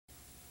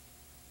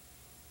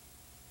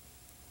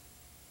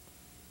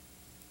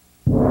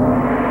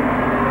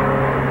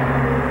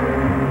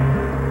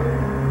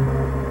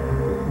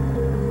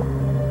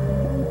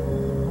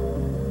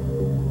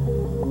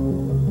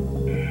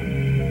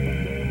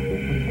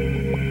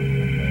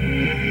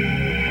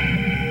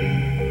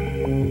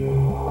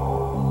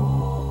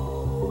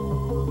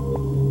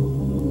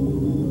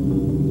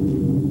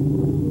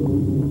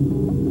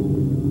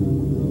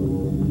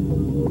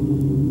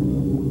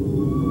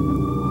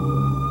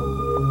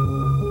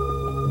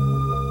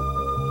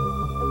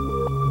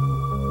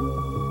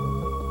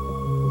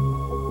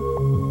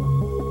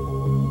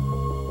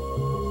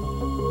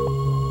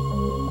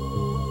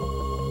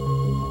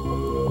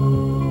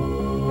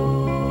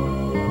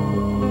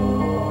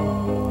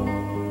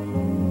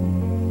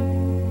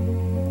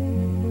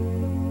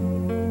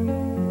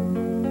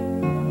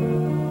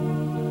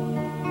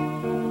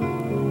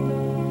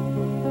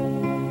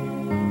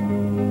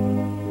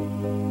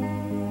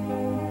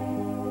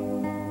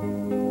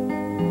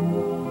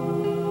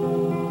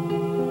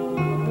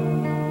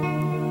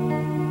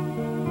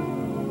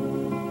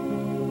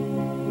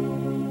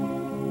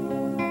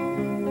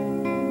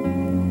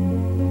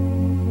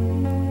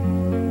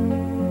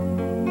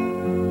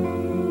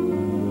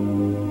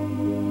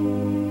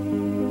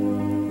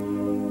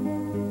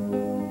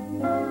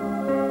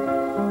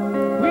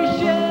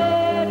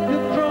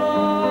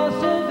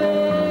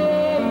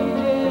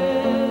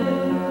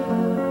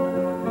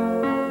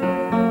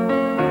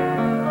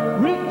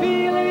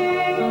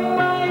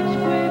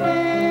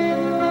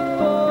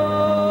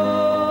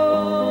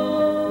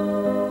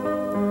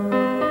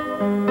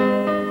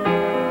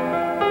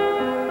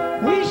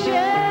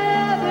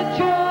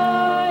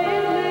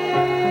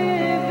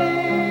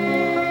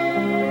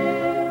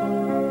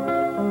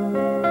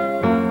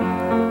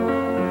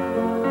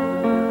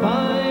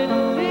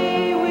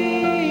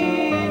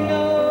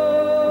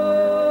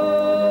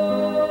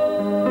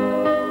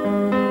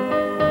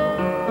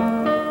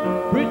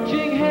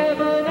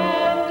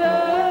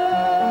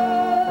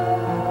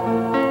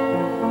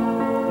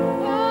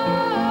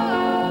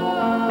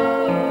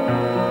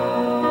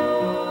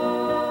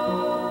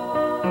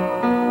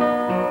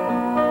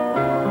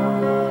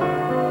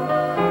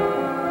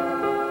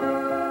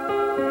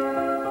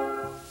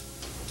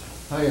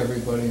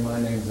everybody. My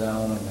name's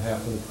Alan. On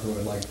behalf of the crew,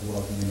 I'd like to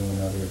welcome you to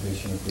another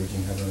edition of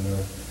Bridging Heaven and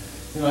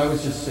Earth. You know, I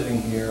was just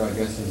sitting here, I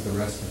guess as the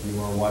rest of you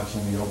are,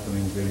 watching the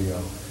opening video.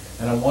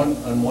 And on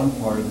one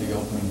part of the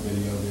opening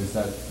video, there's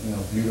that,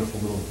 beautiful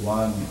little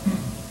blonde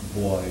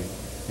boy,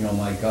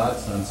 my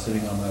godson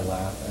sitting on my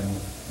lap, and,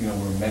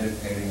 we're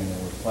meditating, and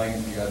then we're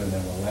playing together, and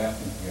then we're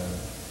laughing together.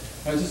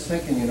 I was just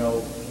thinking,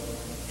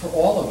 for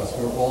all of us,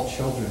 we're all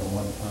children at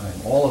one time.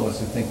 All of us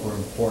who think we're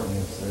important,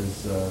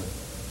 as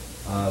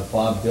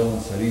Bob Dylan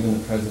said, even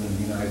the President of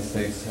the United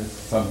States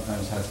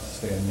sometimes has to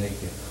stand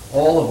naked.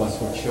 All of us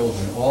were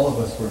children. All of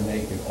us were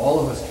naked. All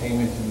of us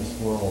came into this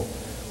world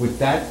with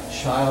that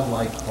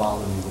childlike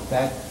quality, with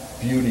that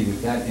beauty,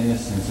 with that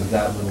innocence of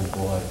that little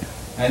boy.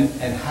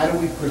 And how do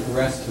we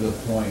progress to the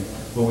point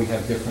where we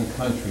have different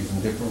countries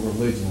and different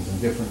religions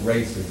and different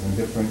races and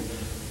different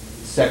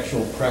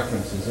sexual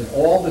preferences and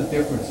all the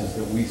differences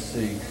that we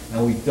see,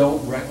 and we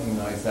don't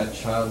recognize that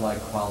childlike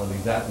quality,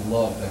 that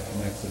love that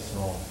connects us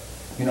all?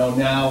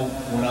 Now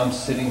when I'm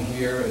sitting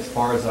here, as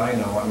far as I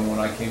know, when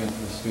I came into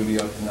the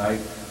studio tonight,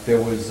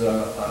 there was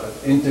an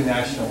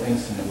international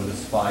incident with a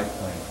spy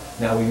plane.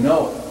 Now we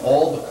know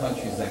all the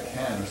countries that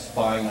can are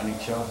spying on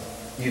each other,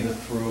 either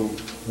through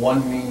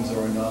one means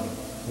or another.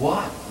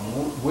 Why?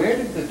 Where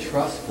did the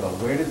trust go?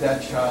 Where did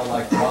that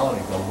childlike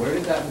quality go? Where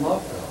did that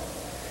love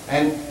go?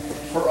 And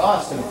for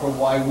us, and for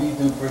why we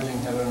do Bridging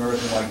Heaven and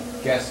Earth, and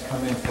why guests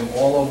come in from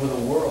all over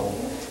the world,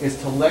 is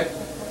to let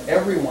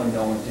everyone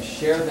know and to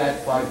share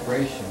that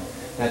vibration,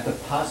 that the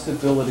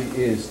possibility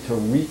is to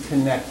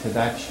reconnect to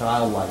that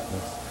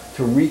childlikeness,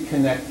 to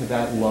reconnect to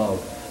that love,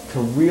 to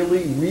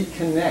really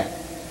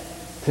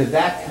reconnect to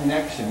that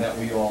connection that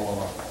we all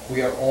are.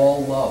 We are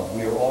all love.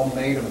 We are all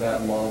made of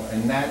that love,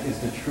 and that is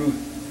the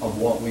truth of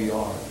what we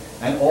are.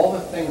 And all the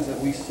things that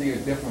we see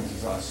as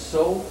differences are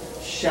so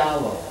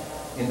shallow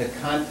in the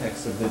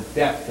context of the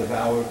depth of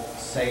our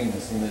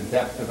sameness and the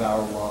depth of our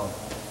love.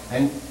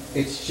 And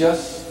it's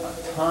just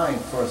time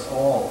for us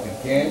all,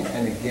 again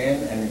and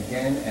again and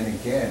again and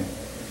again,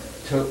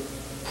 to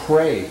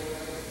pray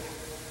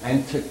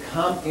and to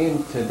come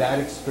into that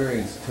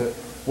experience, to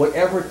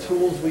whatever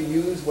tools we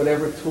use,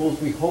 whatever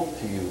tools we hope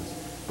to use.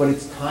 But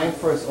it's time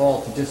for us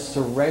all to just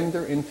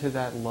surrender into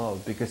that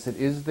love, because it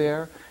is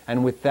there,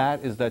 and with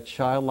that is that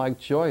childlike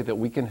joy that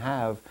we can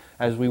have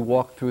as we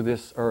walk through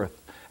this earth.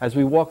 As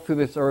we walk through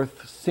this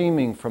earth,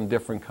 seeming from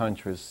different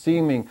countries,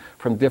 seeming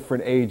from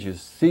different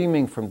ages,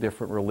 seeming from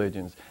different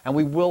religions. And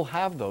we will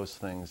have those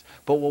things.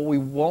 But what we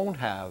won't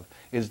have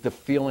is the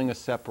feeling of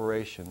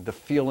separation, the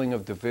feeling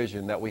of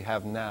division that we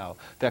have now,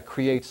 that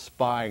creates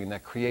spying,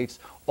 that creates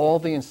all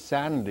the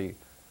insanity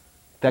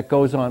that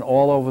goes on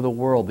all over the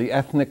world, the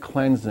ethnic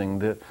cleansing,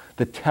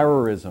 the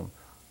terrorism.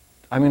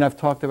 I've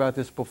talked about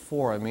this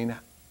before.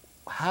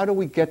 How do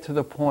we get to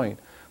the point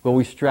where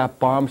we strap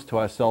bombs to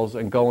ourselves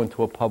and go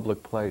into a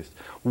public place?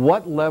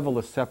 What level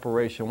of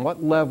separation,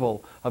 what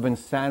level of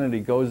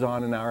insanity goes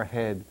on in our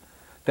head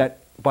that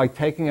by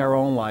taking our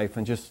own life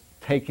and just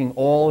taking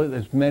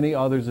as many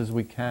others as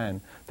we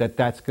can,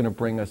 that's going to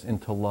bring us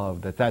into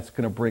love, that's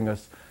going to bring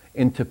us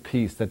into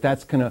peace,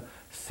 that's going to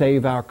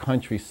save our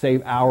country,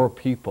 save our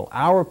people.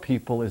 Our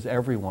people is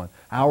everyone.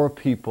 Our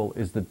people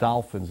is the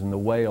dolphins and the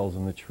whales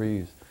and the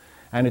trees.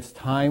 And it's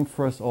time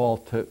for us all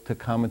to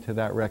come into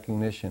that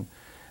recognition.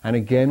 And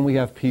again, we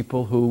have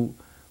people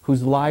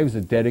whose lives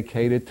are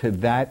dedicated to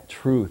that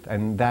truth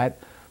and that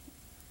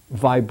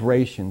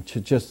vibration,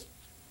 to just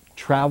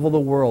travel the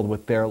world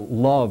with their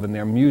love and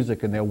their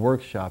music and their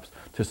workshops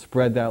to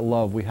spread that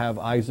love. We have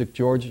Isaac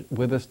George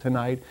with us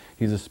tonight.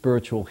 He's a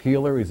spiritual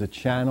healer. He's a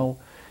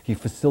channel. He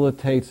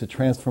facilitates a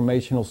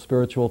transformational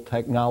spiritual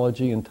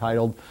technology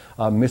entitled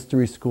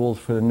Mystery Schools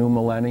for the New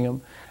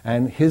Millennium.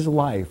 And his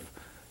life,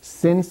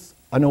 since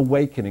an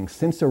awakening,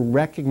 since a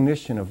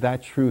recognition of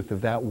that truth, of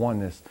that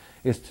oneness,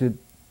 is to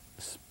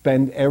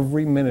spend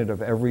every minute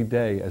of every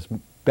day as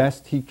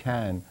best he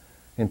can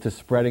into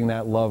spreading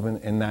that love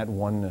and that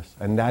oneness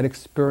and that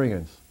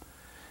experience.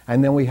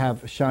 And then we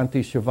have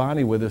Shanti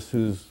Shivani with us,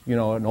 who's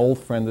an old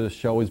friend of the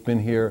show, has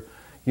been here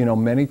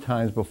many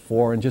times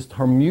before, and just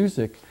her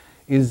music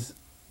is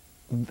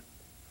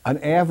an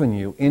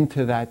avenue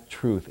into that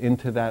truth,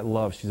 into that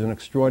love. She's an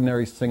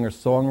extraordinary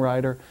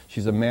singer-songwriter.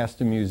 She's a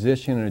master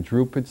musician and a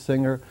Drupad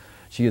singer.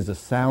 She is a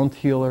sound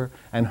healer.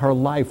 And her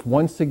life,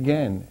 once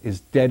again, is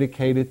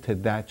dedicated to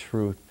that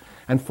truth.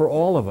 And for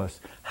all of us,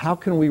 how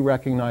can we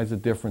recognize the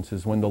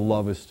differences when the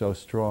love is so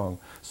strong?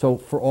 So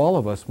for all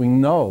of us, we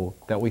know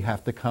that we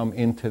have to come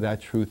into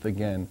that truth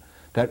again.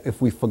 That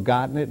if we've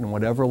forgotten it, and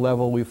whatever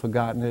level we've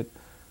forgotten it,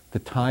 the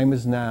time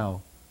is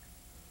now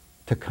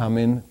to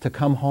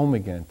come home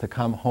again, to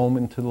come home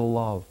into the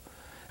love.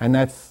 And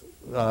that's,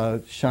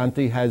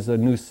 Shanti has a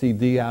new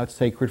CD out,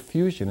 Sacred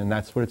Fusion, and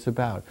that's what it's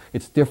about.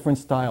 It's different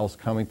styles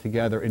coming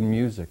together in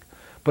music.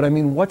 But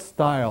what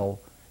style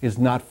is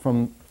not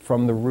from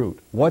the root?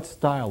 What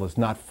style is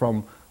not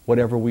from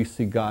whatever we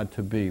see God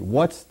to be?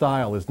 What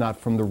style is not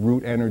from the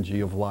root energy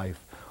of life?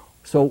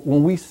 So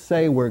when we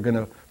say we're going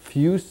to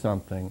fuse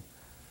something,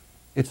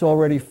 It's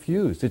already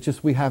fused. It's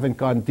just we haven't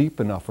gone deep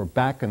enough or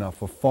back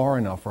enough or far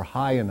enough or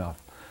high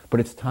enough. But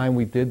it's time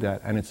we did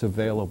that, and it's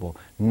available.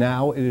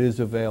 Now it is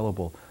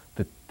available.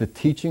 The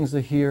teachings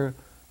are here,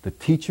 the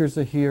teachers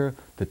are here,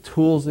 the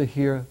tools are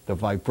here, the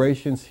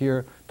vibrations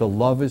here, the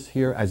love is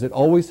here, as it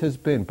always has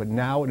been, but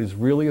now it is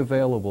really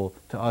available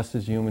to us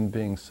as human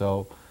beings.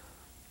 So,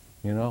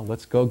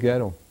 let's go get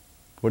them.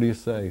 What do you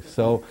say?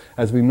 So,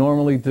 as we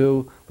normally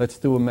do, let's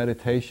do a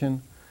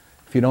meditation.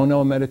 If you don't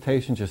know a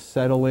meditation, just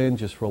settle in,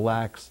 just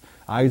relax.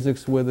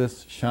 Isaac's with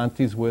us,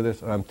 Shanti's with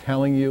us, and I'm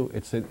telling you,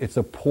 it's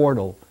a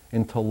portal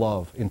into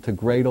love, into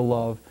greater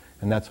love,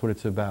 and that's what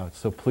it's about.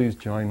 So please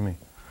join me.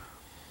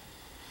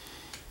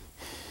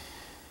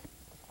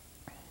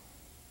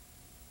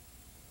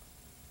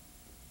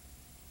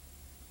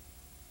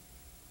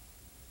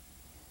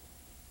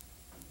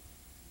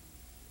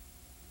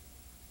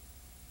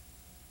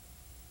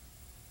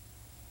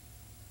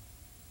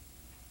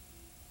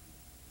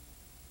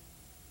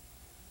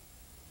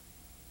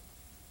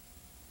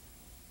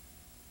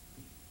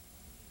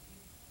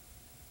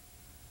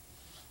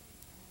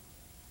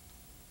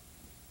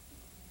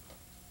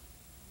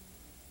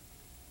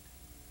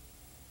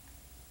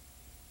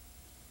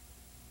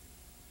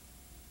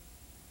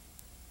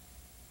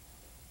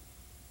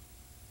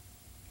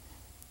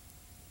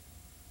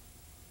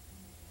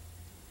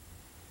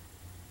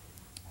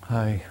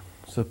 Hi.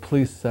 So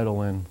please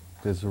settle in.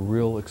 There's a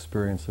real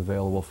experience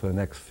available for the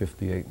next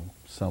 58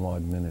 some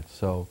odd minutes.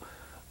 So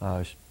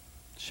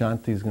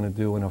Shanti's going to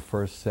do in her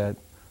first set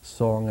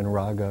song and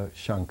raga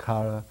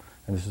Shankara,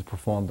 and this is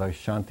performed by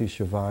Shanti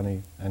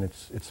Shivani, and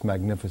it's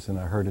magnificent.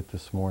 I heard it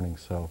this morning,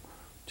 so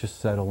just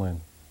settle in.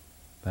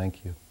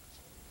 Thank you.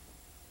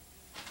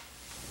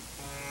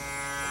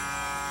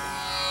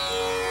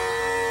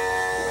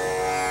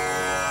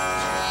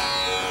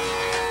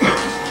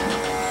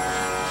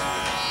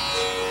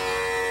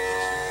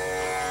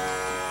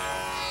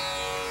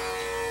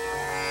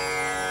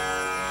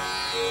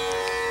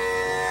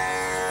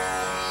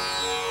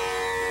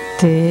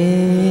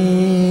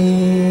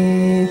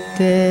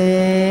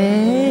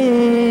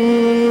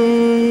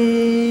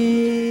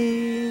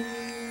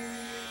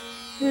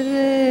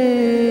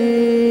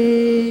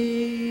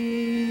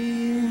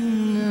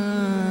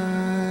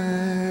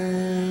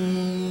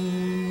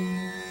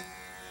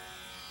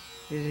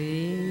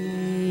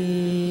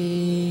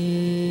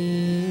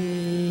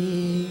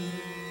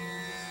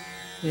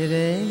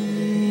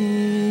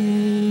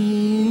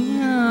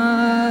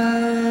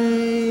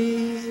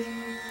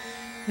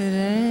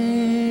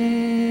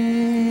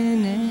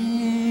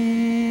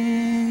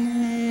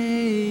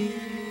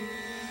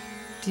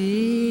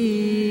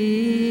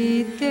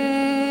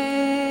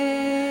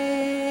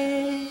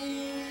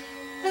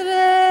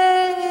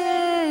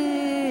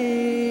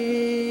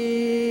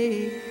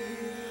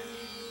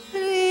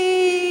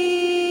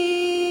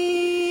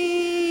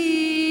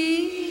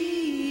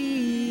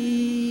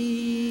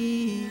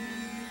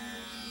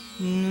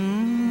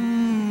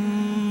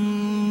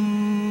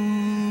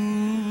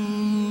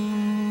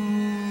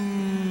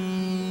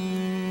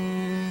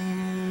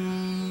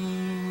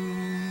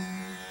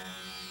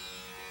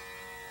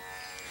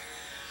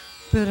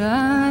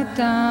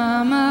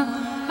 Pratama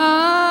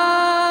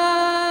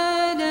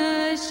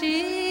Ada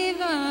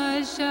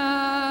Shiva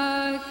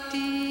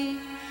Shakti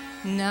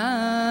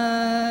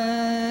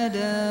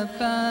Nada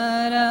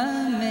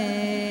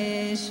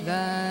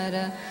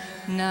Parameshvara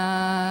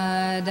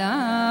Nada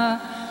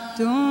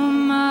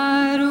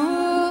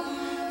Tumaru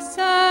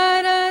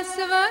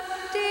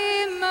Sarasvati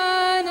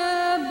Mana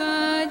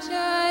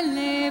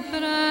Bhajale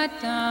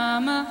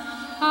Pratama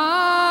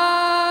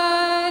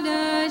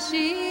Ada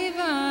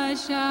Shiva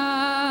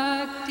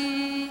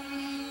Shakti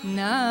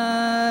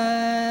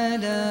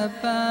Nada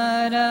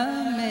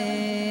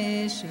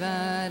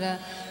Parameshvara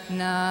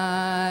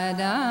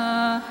Nada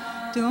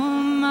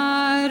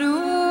Tumaru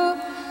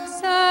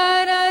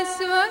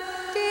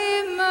Sarasvati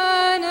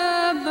Mana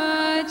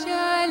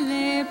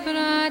Bhajale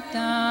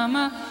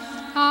Pratama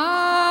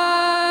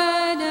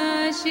Ada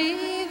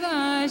Shiva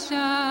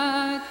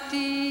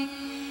Shakti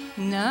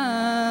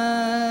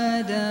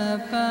Nada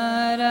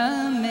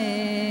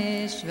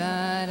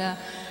Parameshvara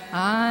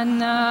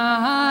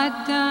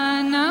Anahata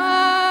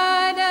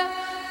Nada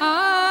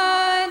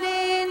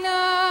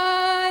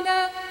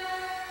Adinada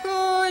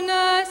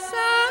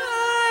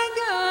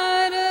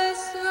Gunasagara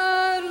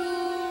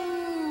Swarupa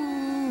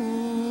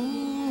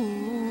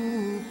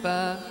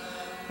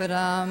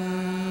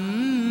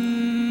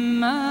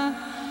Brahma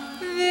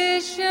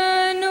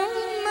Vishnu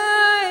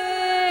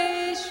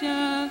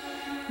Mahesha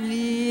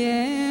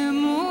Liye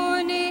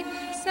Muni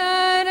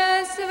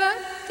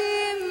Sarasvati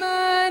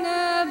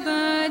Mana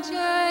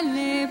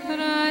Bhajale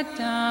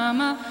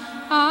Pratama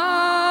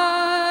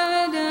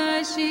Ada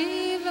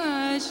Shiva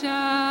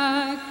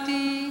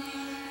Shakti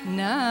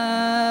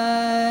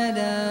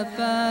Nada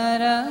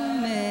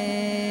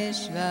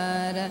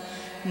Parameshvara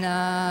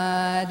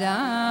Nada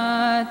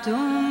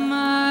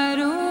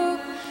Tumaru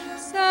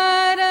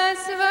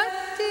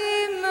Sarasvati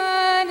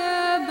Mana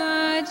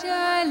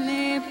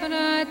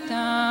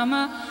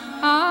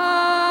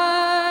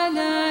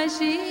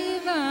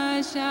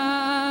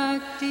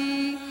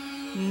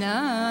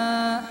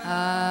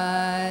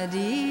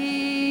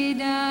Adi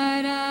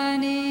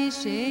Dharani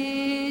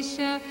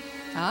Shesha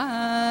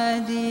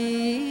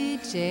Adi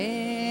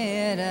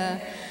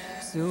Chera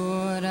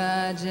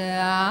Suraj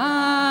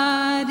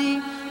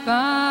Adi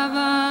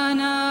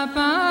Pavana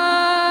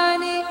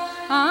Pani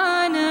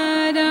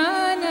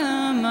Anadana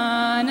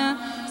Mana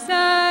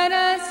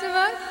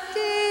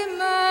Sarasvati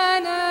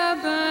Mana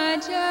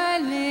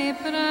Bhajale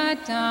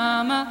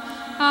Pratama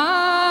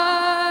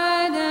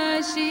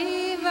Ada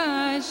Shiva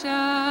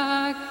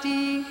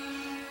Shakti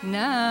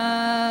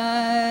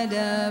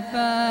Nada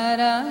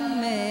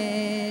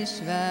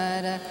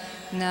Parameshvara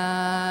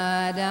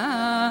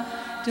Nada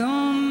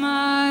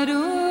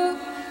Tumaru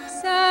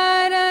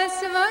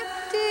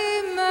Sarasvati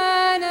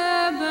Mana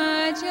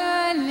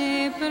Bhajale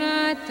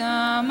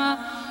Pratama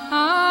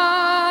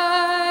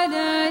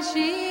Ada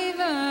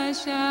Shiva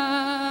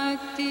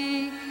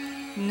Shakti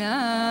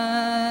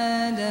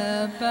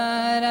Nada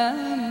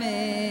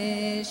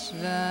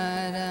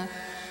Parameshvara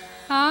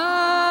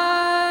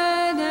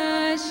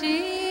Ada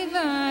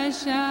Shiva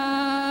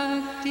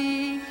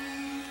Shakti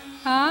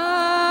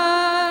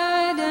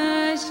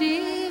Ada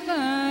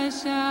Shiva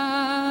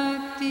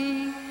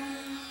Shakti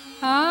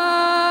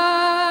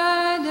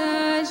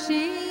Ada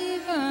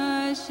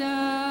Shiva Shakti.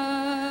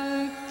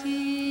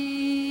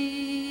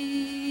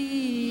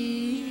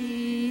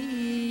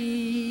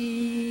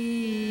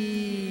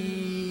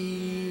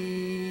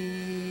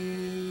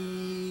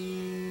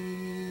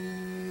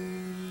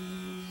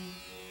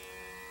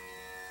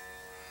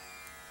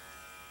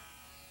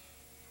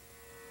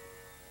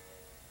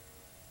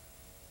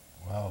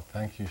 Wow,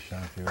 thank you,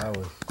 Shanti.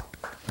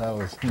 That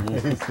was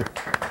amazing.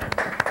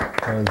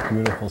 That was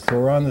beautiful. So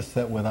we're on the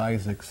set with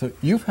Isaac. So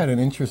you've had an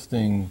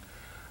interesting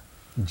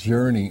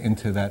journey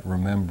into that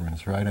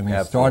remembrance, right? I mean,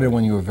 it started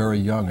when you were very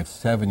young. At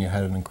 7, you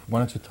had an. Why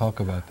don't you talk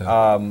about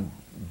that?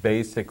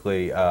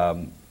 Basically,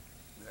 I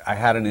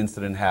had an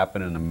incident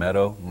happen in a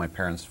meadow, my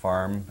parents'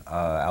 farm,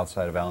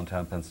 outside of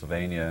Allentown,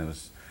 Pennsylvania. It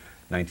was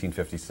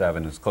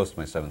 1957. It was close to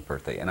my 7th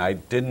birthday, and I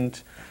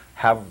didn't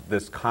have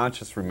this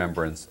conscious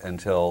remembrance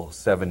until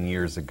 7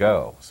 years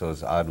ago. So it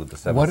was odd with the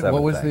 7th.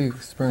 What was the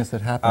experience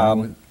that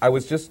happened? I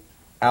was just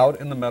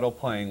out in the meadow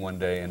playing one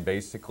day, and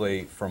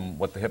basically from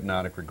what the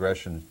hypnotic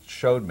regression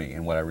showed me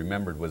and what I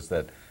remembered was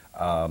that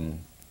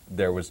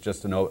there was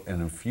just an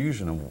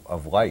infusion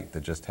of light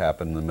that just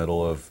happened in the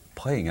middle of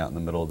playing out in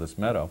the middle of this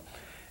meadow.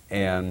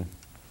 And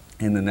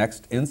in the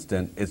next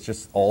instant, it's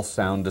just all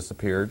sound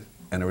disappeared,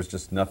 and there was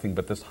just nothing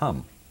but this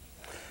hum.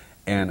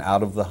 And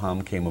out of the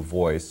hum came a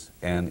voice,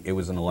 and it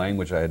was in a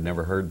language I had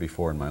never heard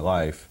before in my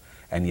life,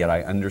 and yet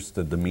I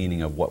understood the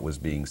meaning of what was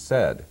being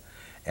said.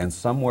 And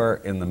somewhere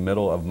in the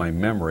middle of my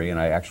memory, and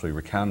I actually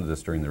recounted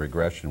this during the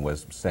regression,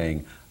 was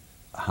saying,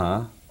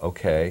 huh,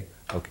 okay,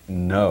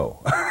 no.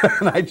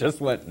 And I just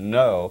went,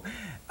 no.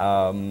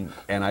 And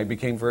I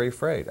became very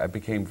afraid. I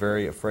became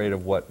very afraid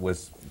of what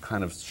was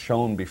kind of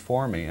shown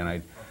before me,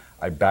 and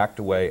I backed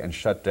away and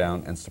shut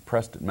down and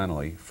suppressed it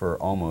mentally for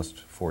almost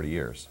 40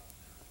 years.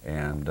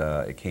 And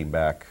it came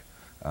back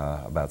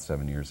about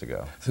 7 years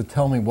ago. So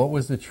tell me, what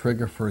was the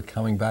trigger for it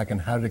coming back, and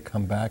how did it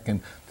come back,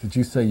 and did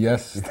you say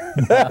yes?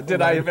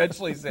 Did I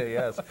eventually say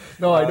yes?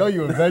 No, I know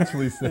you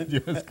eventually said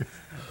yes,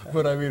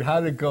 but I mean, how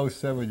did it go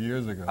 7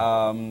 years ago?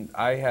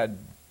 I had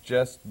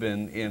just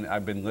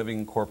I've been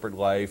living corporate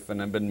life,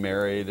 and I've been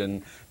married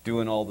and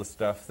doing all the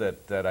stuff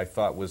that I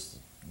thought was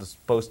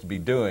supposed to be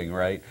doing,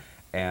 right?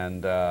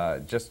 And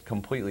just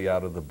completely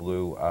out of the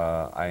blue,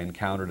 I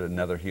encountered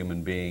another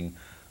human being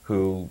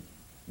who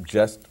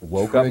just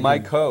woke up my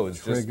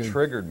codes, just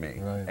triggered me.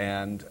 Right.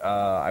 And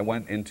I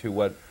went into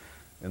what,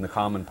 in the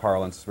common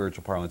parlance,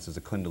 spiritual parlance, is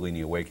a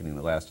kundalini awakening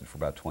that lasted for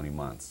about 20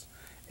 months.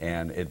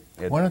 And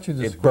why don't you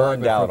it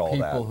burned out for all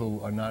that. people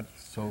who are not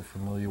so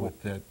familiar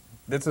with that?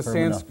 It's a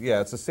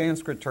it's a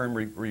Sanskrit term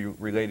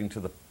relating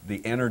to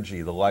the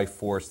energy, the life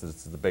force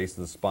that's at the base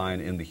of the spine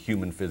in the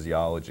human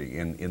physiology,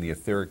 in the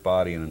etheric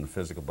body and in the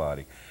physical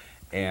body.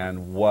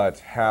 And what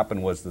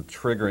happened was the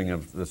triggering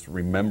of this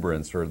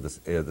remembrance, or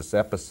this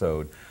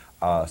episode,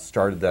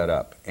 started that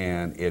up,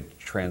 and it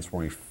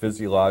transformed me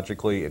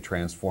physiologically. It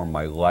transformed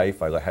my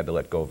life. I had to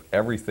let go of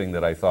everything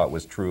that I thought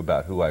was true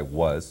about who I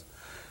was,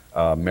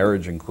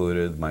 marriage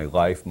included. My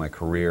life, my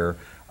career,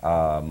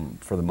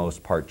 for the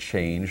most part,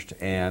 changed,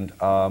 and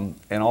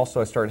also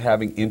I started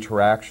having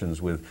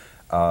interactions with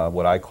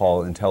what I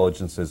call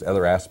intelligences,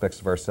 other aspects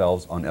of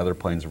ourselves on other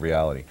planes of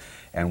reality.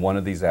 And one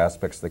of these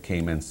aspects that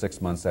came in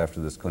 6 months after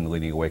this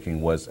Kundalini awakening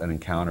was an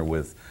encounter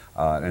with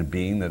a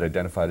being that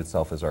identified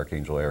itself as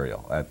Archangel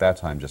Ariel. At that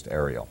time, just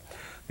Ariel.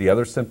 The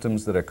other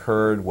symptoms that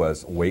occurred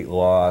was weight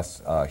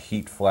loss,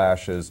 heat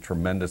flashes,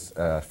 tremendous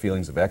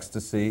feelings of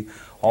ecstasy,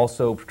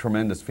 also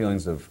tremendous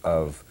feelings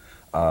of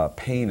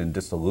pain and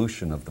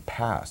dissolution of the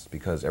past,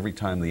 because every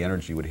time the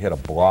energy would hit a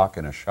block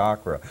in a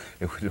chakra,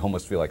 it would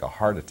almost feel like a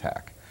heart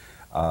attack.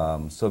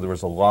 So there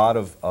was a lot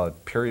of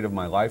period of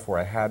my life where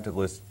I had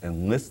to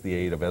enlist the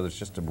aid of others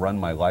just to run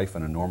my life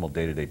on a normal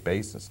day-to-day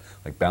basis.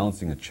 Like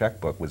balancing a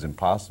checkbook was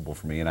impossible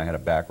for me, and I had a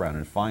background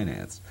in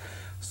finance.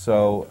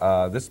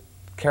 So this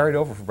carried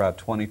over for about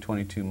 20,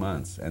 22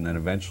 months. And then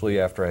eventually,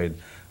 after I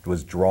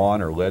was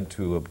drawn or led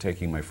to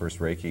taking my first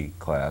Reiki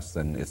class,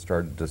 then it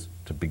started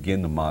to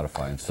begin to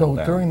modify and settle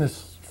down. So during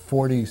this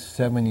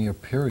 47-year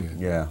period,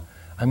 Yeah.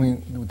 I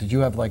mean, did you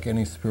have like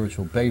any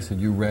spiritual base?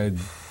 Had you read,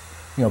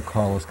 you know,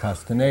 Carlos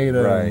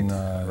Castaneda? Right,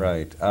 And,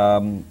 right.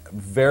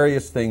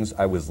 Various things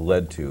I was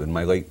led to. In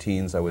my late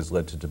teens, I was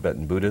led to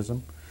Tibetan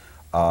Buddhism,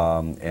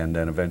 and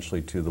then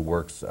eventually to the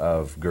works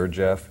of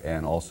Gurdjieff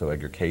and also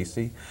Edgar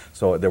Cayce.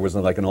 So there was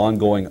like an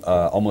ongoing,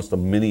 almost a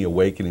mini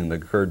awakening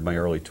that occurred in my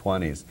early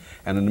 20s.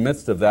 And in the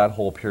midst of that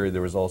whole period,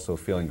 there was also a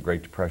feeling of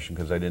great depression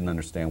because I didn't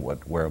understand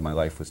where my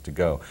life was to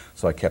go.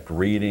 So I kept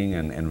reading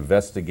and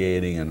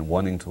investigating and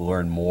wanting to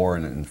learn more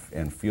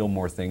and feel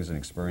more things and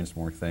experience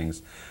more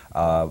things.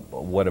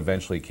 What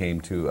eventually came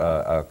to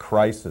a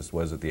crisis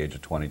was at the age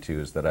of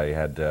 22 is that I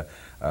had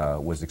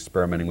was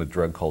experimenting with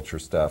drug culture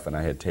stuff, and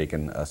I had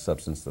taken a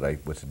substance that I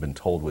had been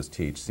told was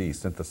THC,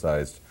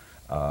 synthesized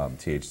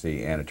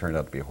THC, and it turned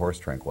out to be a horse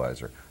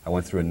tranquilizer. I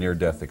went through a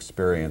near-death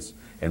experience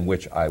in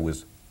which I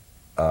was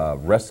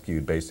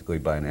rescued basically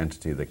by an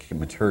entity that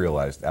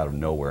materialized out of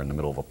nowhere in the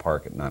middle of a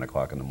park at 9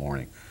 o'clock in the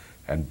morning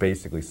and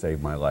basically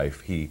saved my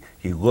life. He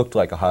looked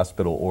like a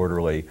hospital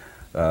orderly,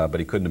 but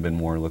he couldn't have been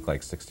more, looked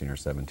like 16 or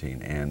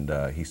 17,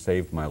 and he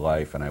saved my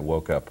life, and I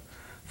woke up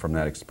from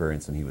that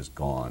experience and he was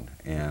gone.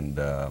 And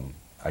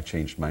I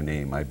changed my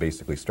name. I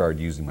basically started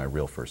using my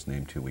real first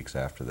name 2 weeks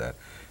after that.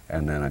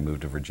 And then I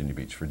moved to Virginia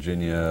Beach,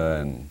 Virginia,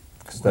 and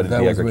studied the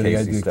Edgar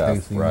Cayce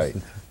stuff. Right.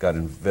 Got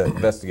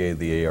investigated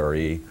the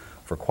ARE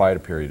for quite a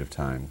period of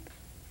time.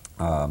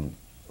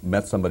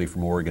 Met somebody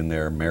from Oregon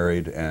there,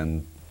 married,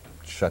 and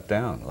shut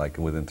down. Like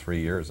within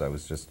 3 years, I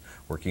was just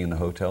working in the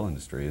hotel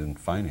industry and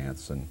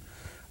finance, and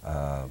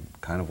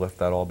kind of left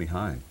that all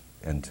behind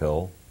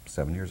until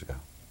 7 years ago.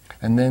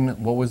 And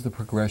then what was the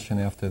progression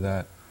after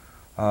that?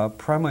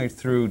 Primarily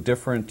through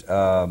different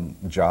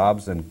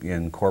jobs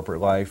in corporate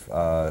life,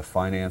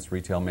 finance,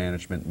 retail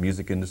management,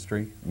 music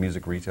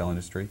retail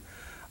industry.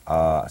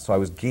 So I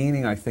was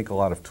gaining, I think, a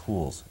lot of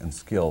tools and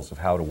skills of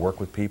how to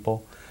work with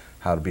people,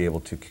 how to be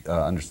able to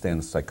understand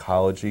the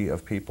psychology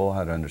of people,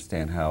 how to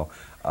understand how,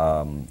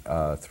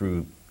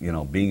 through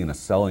being in a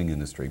selling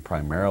industry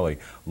primarily,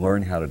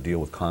 learn how to deal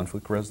with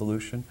conflict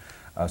resolution.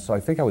 So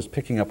I think I was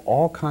picking up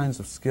all kinds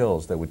of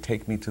skills that would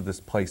take me to this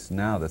place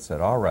now that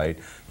said, all right,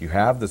 you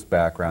have this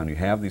background, you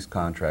have these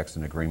contracts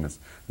and agreements,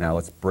 now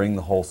let's bring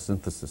the whole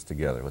synthesis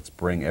together. Let's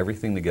bring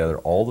everything together,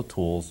 all the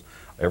tools,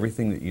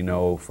 everything that you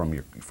know from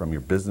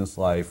your business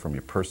life, from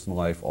your personal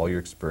life, all your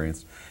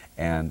experience,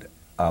 and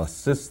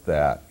assist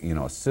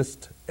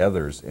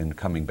others in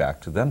coming back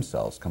to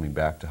themselves, coming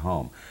back to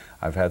home.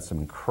 I've had some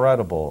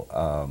incredible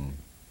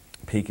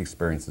peak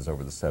experiences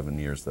over the 7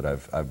 years that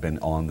I've been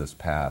on this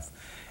path.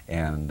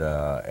 And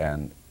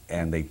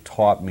they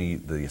taught me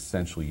the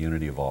essential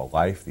unity of all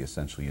life, the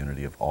essential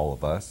unity of all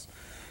of us.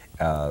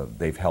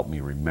 They've helped me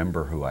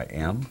remember who I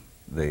am.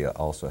 They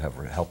also have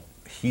helped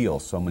heal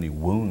so many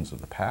wounds of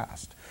the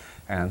past.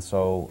 And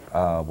so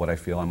what I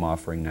feel I'm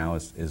offering now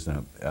is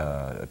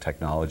a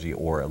technology,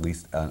 or at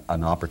least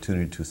an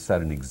opportunity to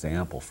set an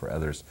example for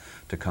others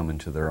to come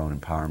into their own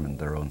empowerment,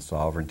 their own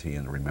sovereignty,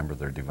 and remember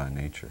their divine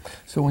nature.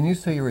 So when you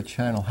say you're a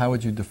channel, how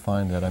would you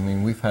define that? I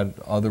mean, we've had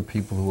other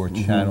people who are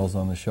channels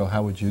on the show.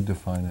 How would you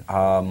define it?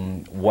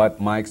 What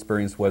my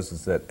experience was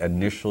is that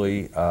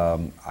initially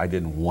I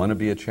didn't want to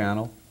be a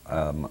channel.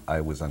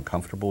 I was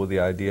uncomfortable with the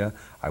idea.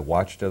 I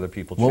watched other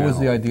people channel. What was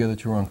the idea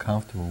that you were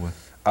uncomfortable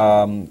with?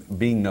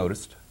 Being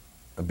noticed,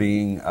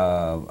 being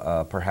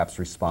perhaps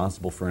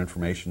responsible for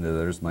information that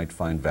others might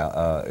find,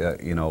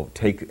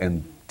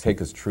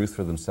 take as truth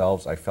for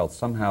themselves. I felt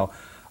somehow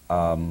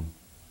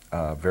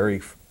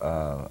very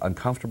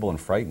uncomfortable and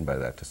frightened by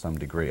that to some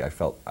degree. I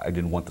felt I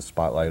didn't want the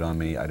spotlight on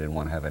me. I didn't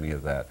want to have any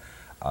of that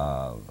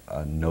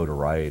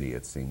notoriety,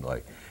 it seemed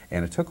like.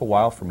 And it took a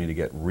while for me to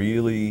get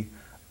really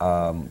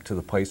to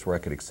the place where I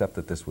could accept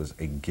that this was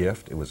a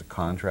gift, it was a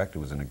contract, it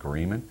was an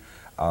agreement.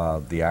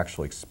 The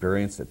actual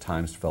experience at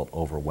times felt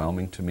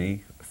overwhelming to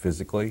me,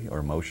 physically or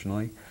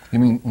emotionally. You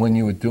mean when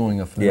you were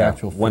doing an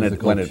actual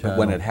physical channel?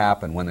 When it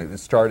happened, when it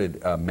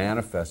started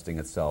manifesting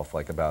itself,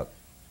 like about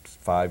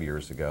 5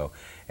 years ago,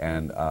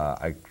 and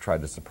I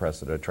tried to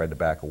suppress it, I tried to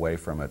back away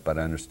from it, but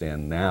I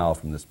understand now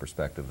from this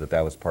perspective that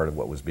that was part of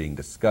what was being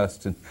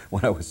discussed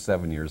when I was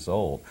 7 years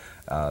old.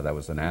 That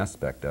was an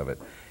aspect of it.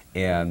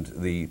 And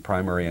the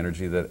primary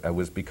energy that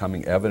was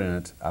becoming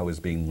evident, I was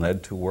being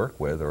led to work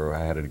with, or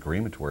I had an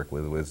agreement to work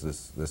with, was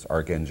this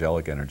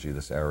archangelic energy,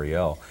 this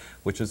Ariel,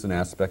 which is an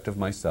aspect of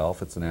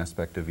myself, it's an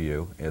aspect of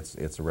you,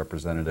 it's a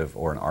representative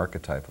or an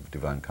archetype of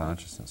divine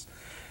consciousness.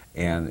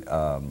 And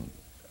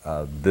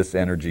this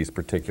energy's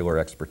particular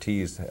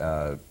expertise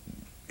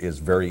is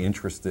very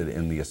interested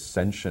in the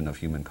ascension of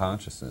human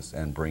consciousness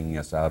and bringing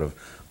us out of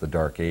the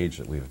dark age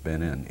that we've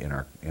been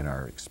in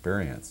our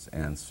experience.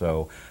 And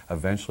so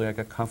eventually I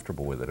got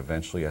comfortable with it.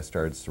 Eventually I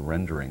started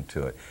surrendering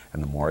to it.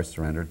 And the more I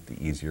surrendered,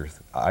 the easier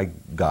I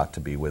got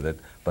to be with it.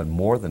 But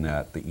more than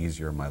that, the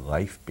easier my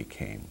life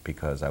became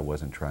because I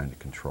wasn't trying to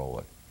control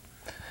it.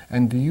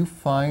 And do you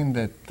find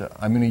that,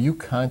 I mean, are you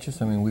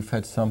conscious? I mean, we've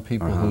had some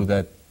people who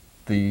that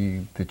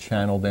the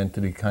channeled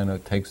entity kind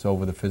of takes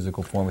over the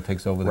physical form, it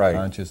takes over the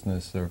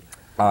consciousness, or...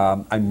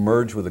 I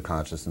merge with the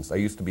consciousness. I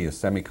used to be a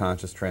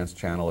semi-conscious trance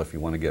channel, if you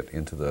want to get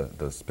into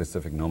the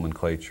specific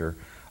nomenclature,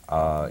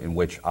 in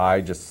which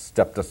I just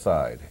stepped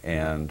aside,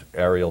 and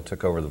Ariel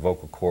took over the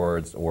vocal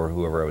cords, or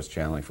whoever I was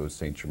channeling, if it was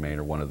Saint Germain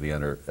or one of the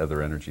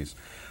other energies.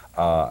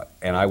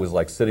 And I was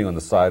like sitting on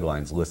the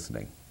sidelines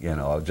listening, you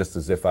know, just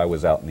as if I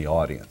was out in the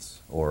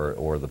audience,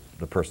 or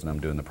the person I'm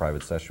doing the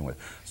private session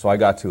with. So I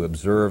got to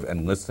observe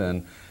and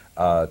listen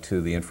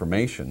to the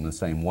information the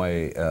same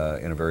way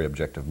in a very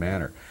objective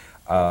manner.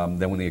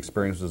 Then when the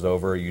experience was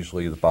over,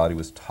 usually the body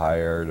was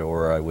tired,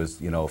 or I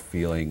was, you know,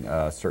 feeling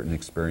certain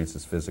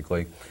experiences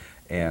physically,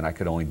 and I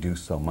could only do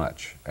so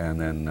much. And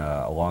then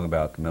along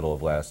about the middle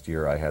of last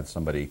year, I had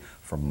somebody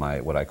from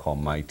what I call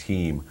my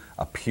team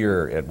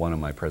appear at one of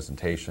my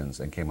presentations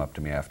and came up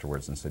to me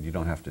afterwards and said, you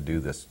don't have to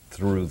do this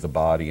through the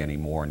body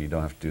anymore, and you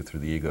don't have to do it through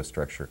the ego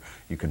structure.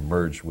 You can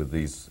merge with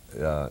these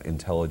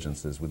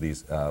intelligences, with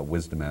these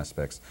wisdom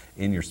aspects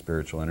in your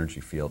spiritual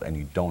energy field, and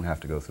you don't have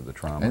to go through the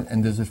trauma.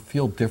 And does it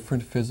feel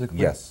different physically?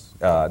 Yes.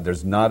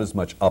 There's not as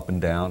much up and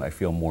down. I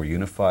feel more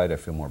unified. I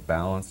feel more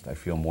balanced. I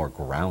feel more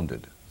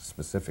grounded,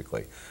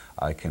 specifically.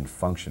 I can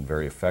function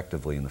very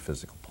effectively in the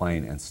physical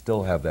plane and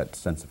still have that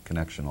sense of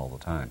connection all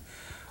the time.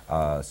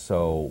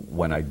 So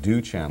when I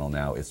do channel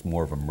now, it's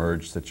more of a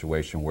merged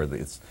situation where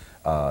it's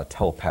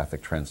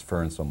telepathic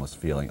transference almost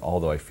feeling,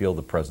 although I feel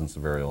the presence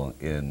of Ariel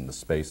in the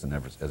space and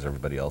as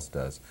everybody else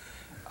does.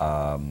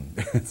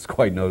 It's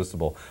quite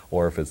noticeable.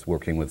 Or if it's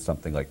working with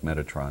something like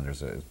Metatron,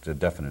 there's a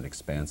definite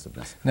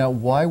expansiveness. Now,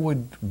 why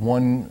would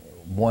one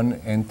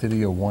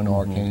entity or one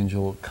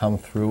archangel come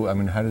through? I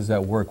mean, how does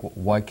that work?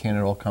 Why can't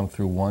it all come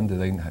through one? Do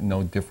they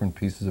know different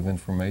pieces of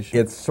information?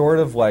 It's sort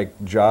of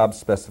like job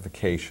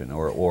specification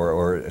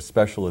or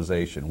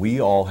specialization.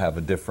 We all have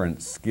a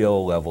different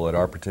skill level at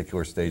our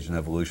particular stage in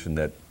evolution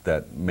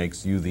that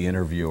makes you the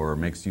interviewer, or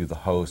makes you the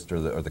host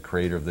or the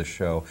creator of this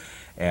show,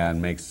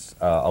 and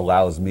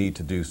allows me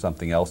to do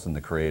something else in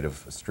the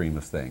creative stream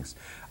of things.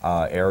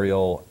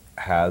 Ariel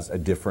has a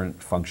different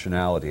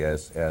functionality,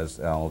 as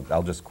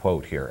I'll just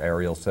quote here.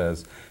 Ariel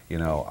says, you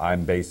know,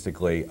 I'm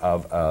basically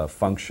of a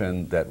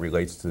function that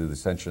relates to the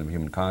ascension of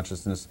human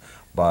consciousness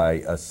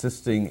by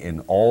assisting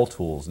in all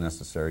tools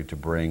necessary to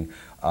bring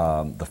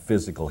the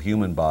physical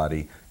human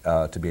body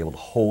to be able to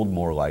hold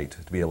more light,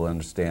 to be able to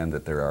understand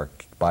that there are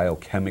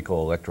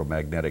biochemical,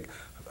 electromagnetic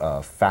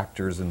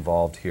factors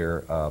involved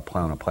here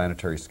on a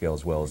planetary scale,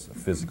 as well as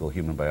physical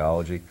human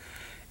biology.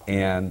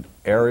 And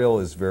Ariel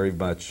is very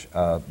much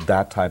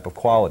that type of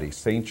quality.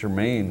 Saint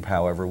Germain,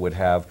 however, would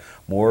have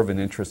more of an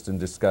interest in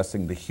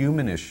discussing the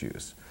human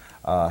issues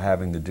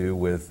having to do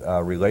with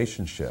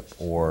relationship,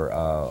 or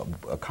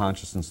a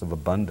consciousness of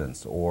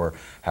abundance, or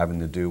having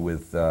to do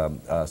with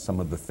some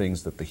of the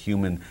things that the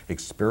human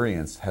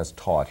experience has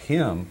taught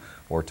him,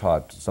 or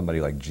taught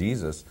somebody like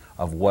Jesus,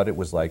 of what it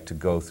was like to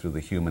go through the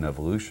human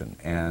evolution.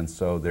 And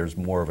so there's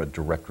more of a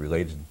direct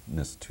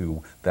relatedness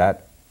to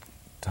that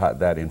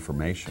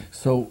information.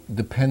 So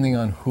depending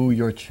on who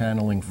you're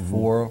channeling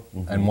for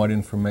and what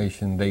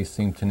information they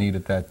seem to need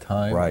at that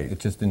time, it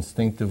just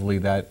instinctively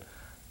that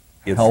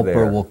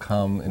helper will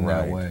come in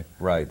that way.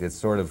 Right. It's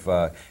sort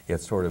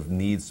of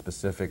need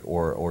specific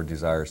or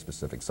desire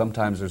specific.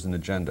 Sometimes there's an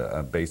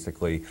agenda.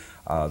 Basically,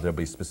 there'll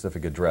be a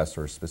specific address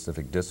or a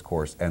specific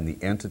discourse, and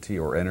the entity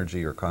or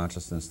energy or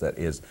consciousness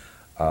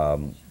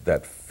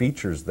that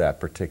features that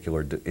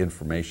particular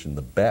information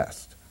the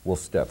best will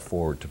step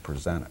forward to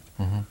present it.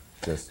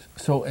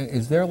 So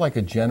is there like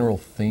a general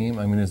theme?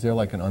 I mean, is there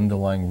like an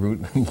underlying root?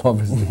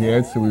 Love is the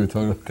answer. We were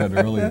talking about that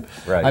earlier.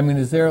 I mean,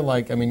 is there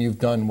like, I mean, you've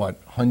done what,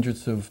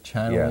 hundreds of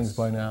channelings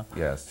by now?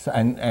 Yes. So,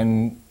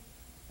 and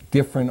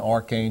different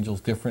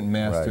archangels, different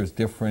masters,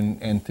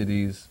 different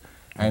entities.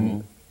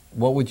 And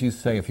what would you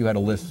say if you had a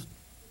list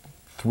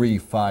 3,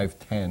 5,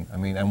 10? I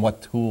mean, and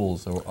what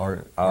tools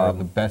are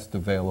the best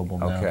available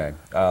now? Okay.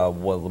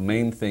 Well, the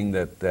main thing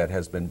that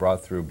has been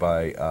brought through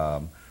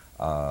by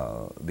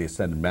the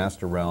Ascended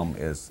Master realm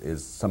is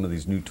some of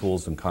these new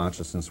tools in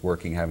consciousness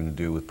working, having to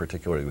do with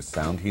particularly with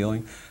sound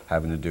healing,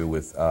 having to do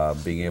with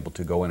being able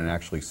to go in and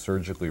actually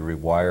surgically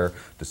rewire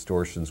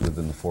distortions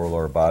within the 4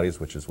 lower bodies,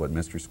 which is what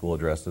Mystery School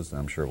addresses, and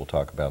I'm sure we'll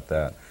talk about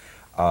that.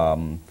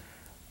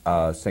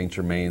 Saint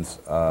Germain's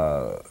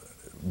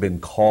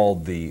been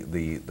called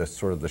the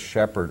sort of the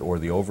shepherd or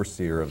the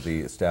overseer of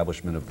the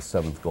establishment of the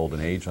 7th golden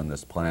age on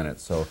this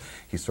planet. So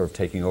he's sort of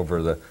taking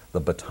over the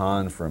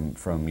baton from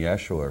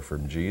Yeshua, or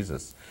from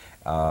Jesus.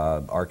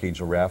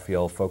 Archangel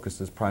Raphael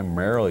focuses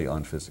primarily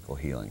on physical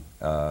healing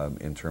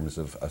in terms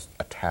of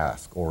a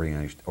task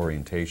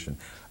orientation.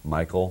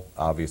 Michael,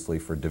 obviously,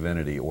 for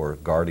divinity, or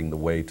guarding the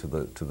way to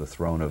the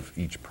throne of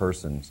each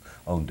person's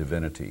own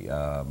divinity.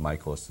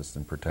 Michael assists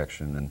in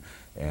protection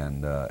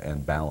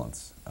and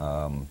balance.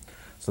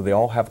 So they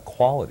all have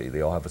quality, they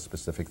all have a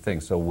specific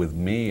thing. So with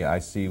me, I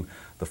see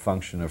the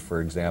function of,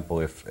 for example,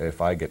 if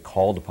I get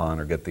called upon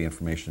or get the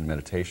information in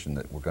meditation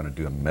that we're going to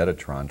do a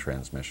Metatron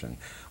transmission.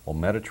 Well,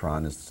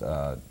 Metatron is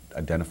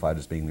identified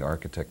as being the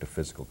architect of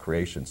physical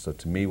creation. So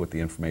to me, what the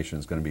information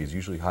is going to be is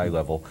usually high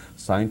level,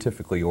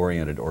 scientifically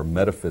oriented or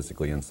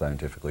metaphysically and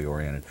scientifically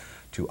oriented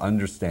to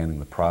understanding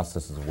the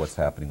processes of what's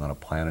happening on a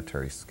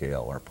planetary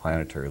scale or a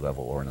planetary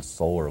level or in a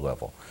solar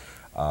level.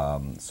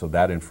 So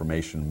that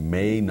information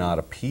may not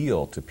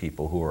appeal to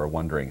people who are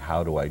wondering,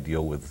 how do I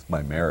deal with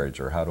my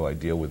marriage or how do I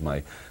deal with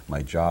my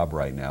job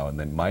right now, and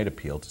then might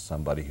appeal to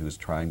somebody who's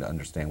trying to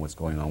understand what's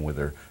going on with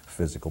their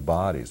physical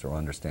bodies or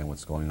understand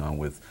what's going on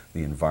with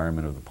the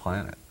environment of the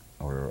planet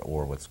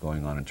or what's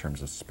going on in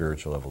terms of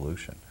spiritual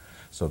evolution.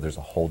 So there's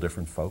a whole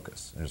different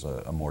focus. There's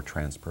a more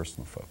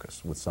transpersonal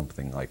focus with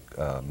something like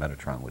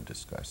Metatron would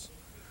discuss,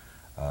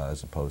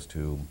 as opposed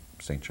to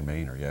Saint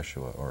Germain or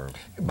Yeshua or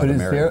But Mother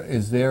Mary.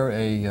 is there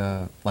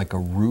a like a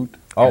root?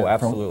 Oh,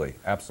 absolutely,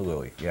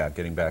 absolutely. Yeah,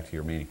 getting back to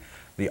your meaning.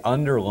 The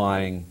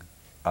underlying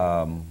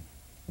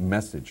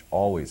message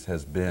always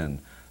has been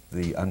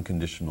the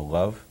unconditional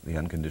love, the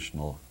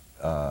unconditional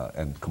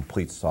and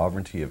complete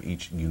sovereignty of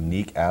each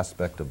unique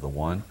aspect of the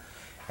one,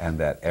 and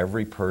that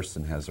every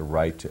person has a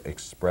right to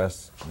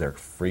express their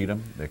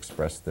freedom, to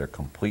express their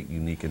complete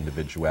unique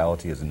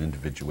individuality as an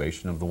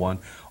individuation of the one,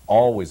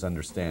 always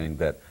understanding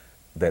that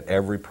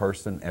every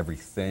person,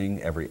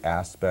 everything, every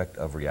aspect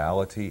of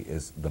reality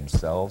is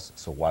themselves.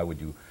 So why would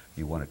you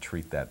want to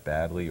treat that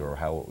badly, or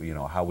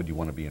how would you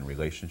want to be in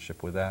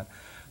relationship with that?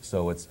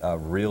 So it's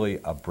really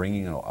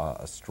bringing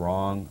a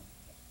strong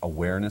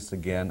awareness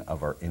again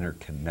of our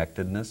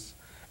interconnectedness,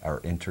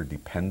 our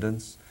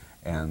interdependence,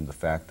 and the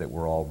fact that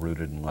we're all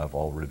rooted in love,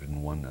 all rooted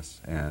in oneness,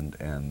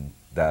 and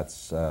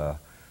that's the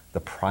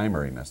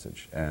primary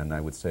message. And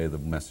I would say the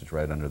message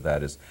right under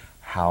that is,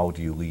 how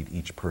do you lead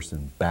each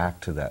person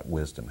back to that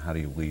wisdom? How do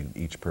you lead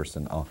each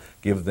person,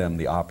 give them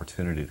the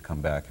opportunity to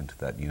come back into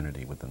that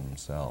unity within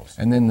themselves?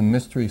 And then the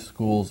mystery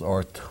schools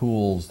are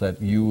tools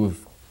that you have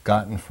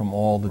gotten from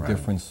all the Right.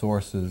 different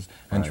sources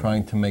and Right.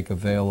 trying to make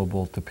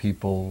available to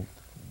people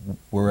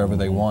wherever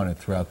they want it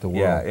throughout the world.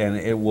 Yeah, and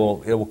it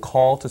will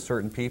call to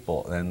certain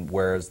people, and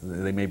whereas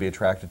they may be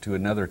attracted to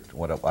another,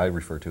 what I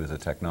refer to as a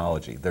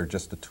technology. They're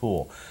just a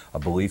tool. A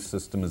belief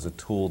system is a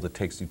tool that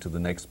takes you to the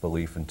next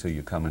belief until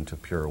you come into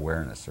pure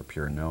awareness or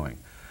pure knowing.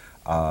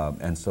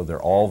 And so they're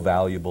all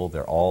valuable.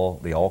 They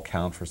all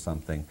count for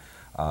something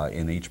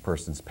in each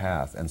person's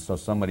path. And so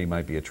somebody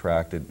might be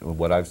attracted.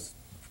 What I've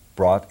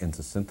brought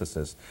into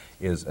synthesis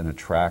is an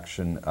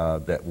attraction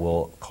that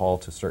will call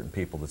to certain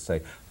people to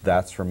say,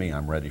 that's for me,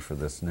 I'm ready for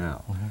this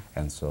now.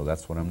 And so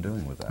that's what I'm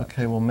doing with that.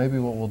 Okay, well maybe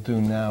what we'll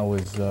do now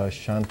is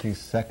Shanti's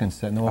second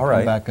set, and then we'll All come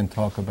right. back and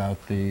talk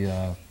about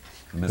the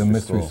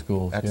mystery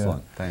schools.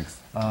 Excellent,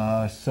 thanks.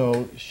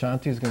 So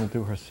Shanti's going to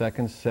do her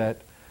second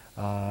set.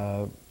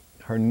 Her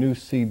new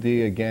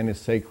CD again is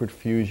Sacred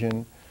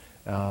Fusion,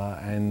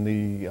 and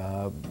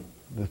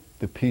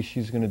the piece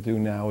she's going to do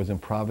now is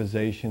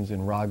Improvisations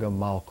in Raga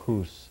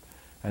Malkus,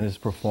 and is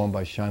performed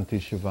by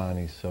Shanti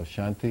Shivani. So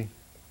Shanti.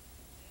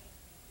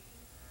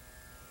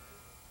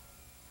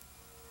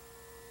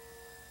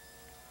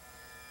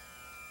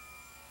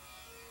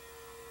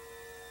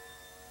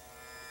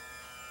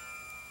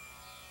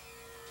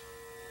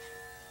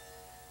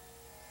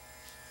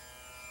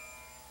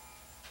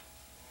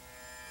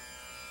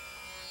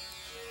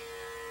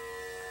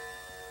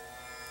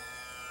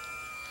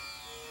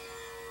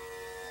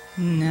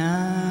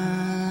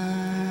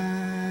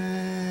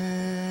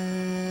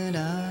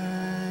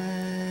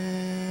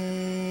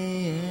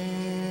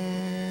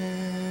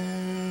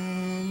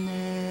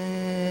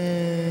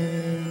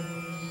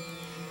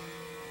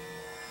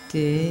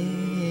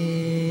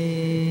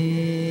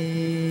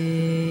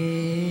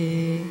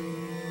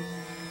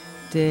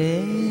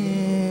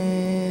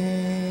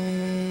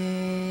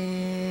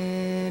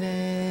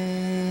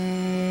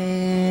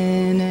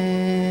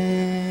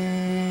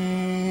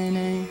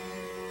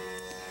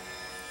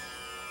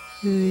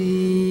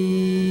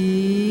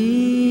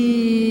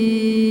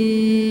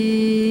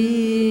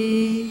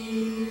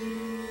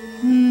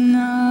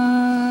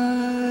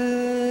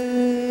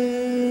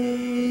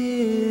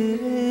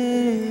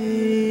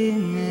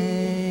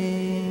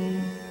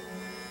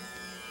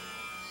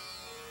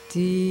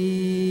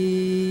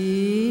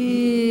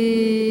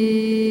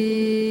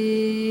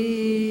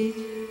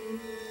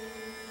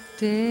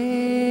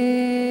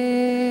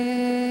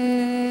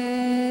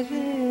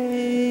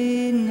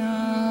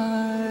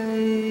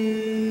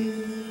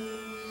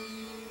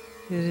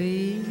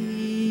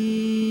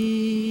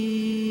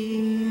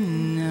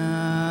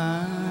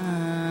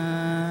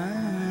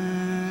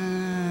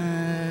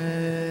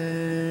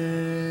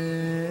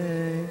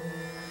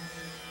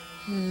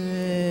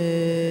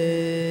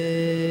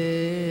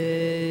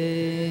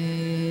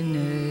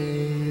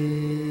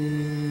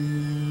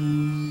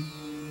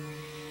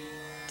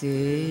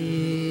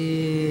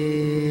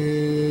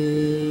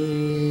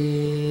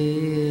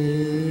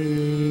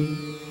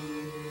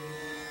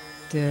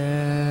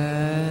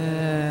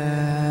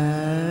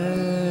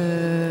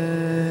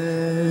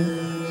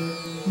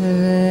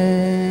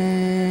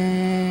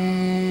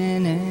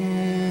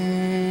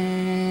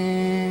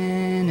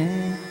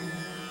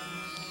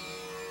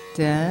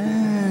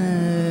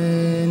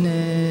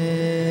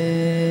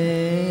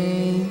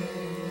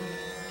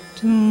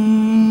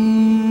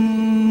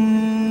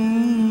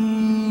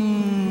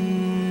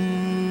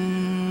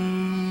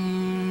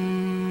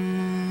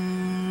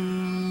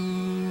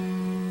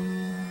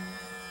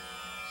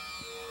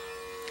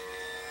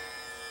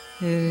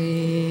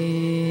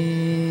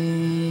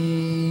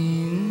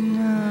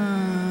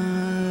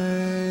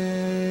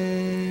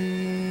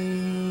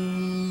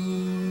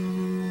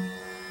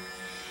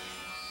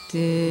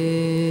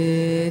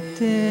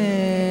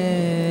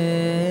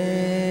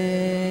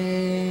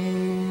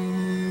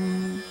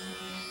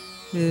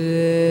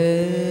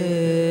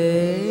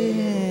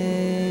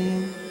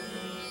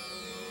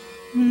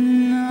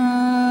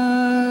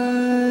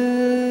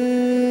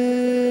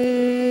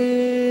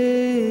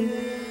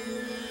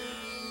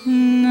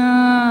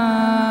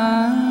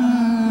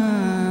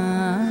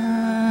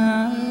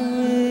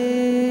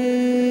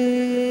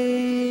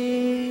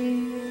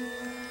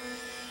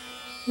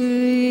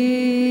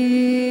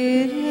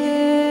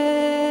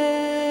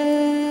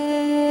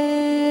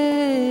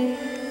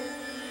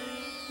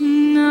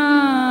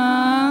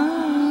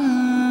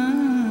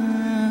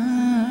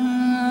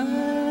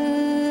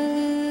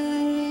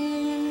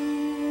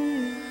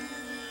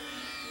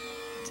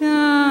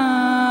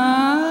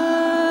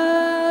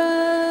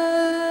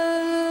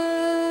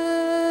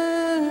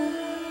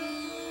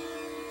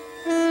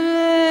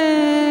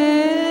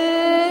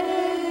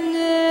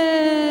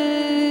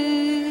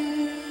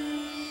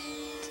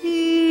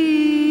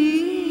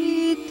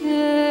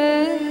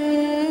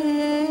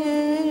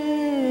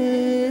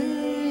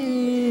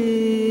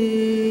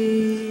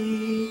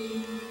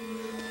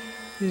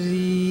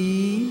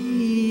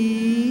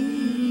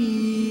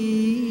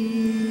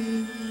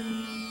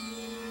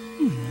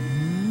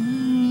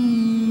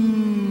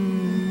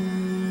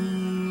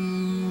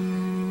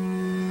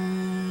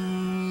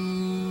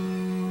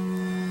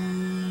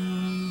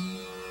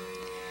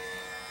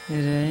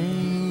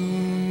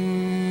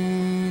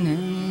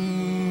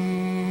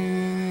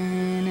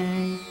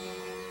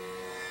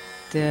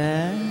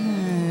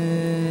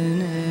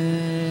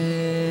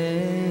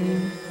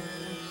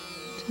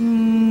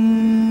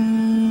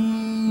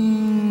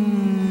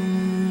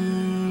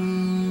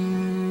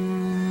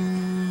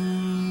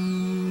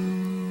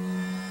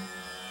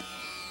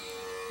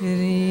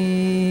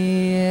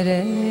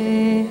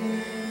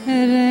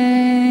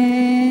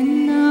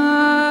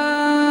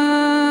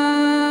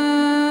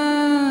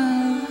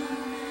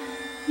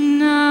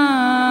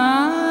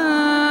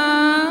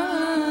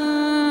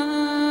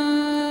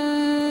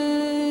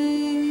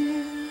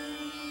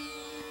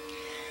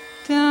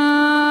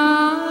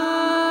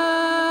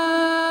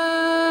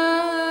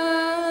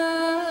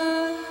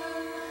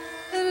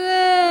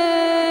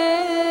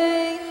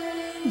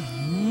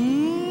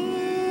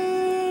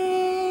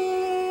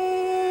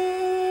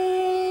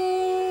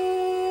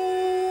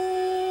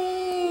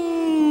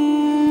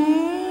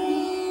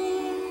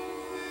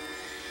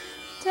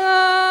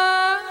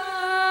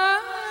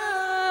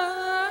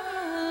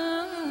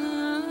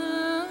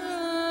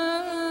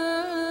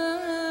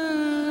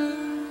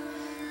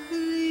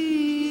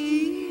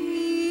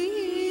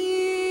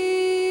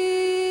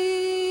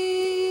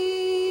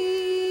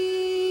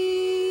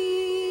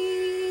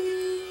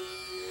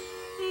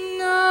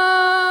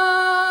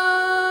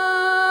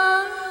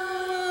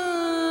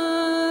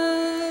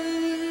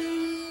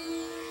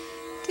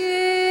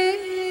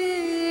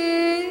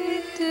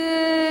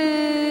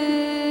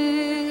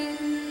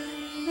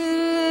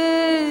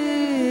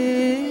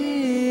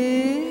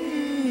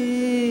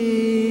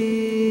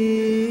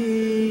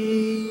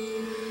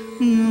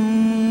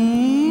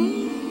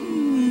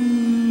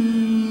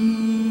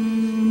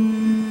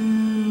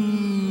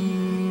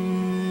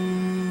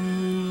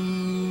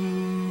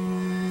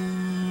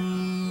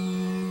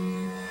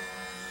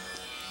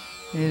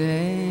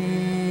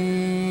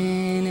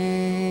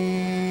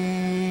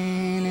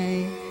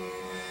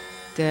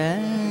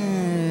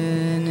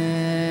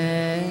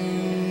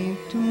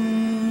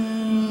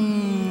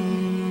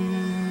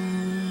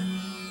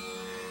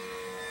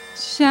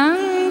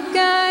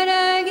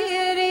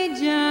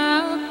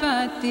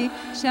 Shankaragirijaupati,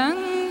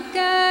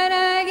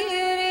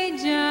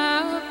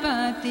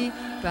 Shankaragirijaupati,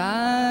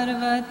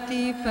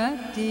 Parvati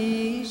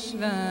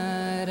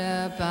Patishvara,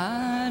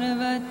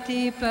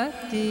 Parvati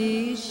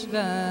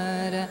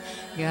Patishvara,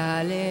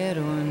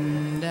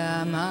 Galerunda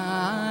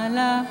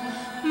Mala,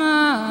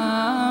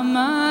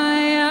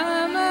 Maya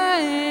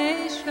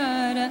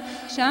Maheshvara,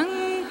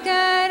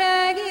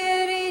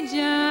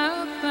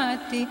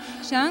 Shankaragirijaupati,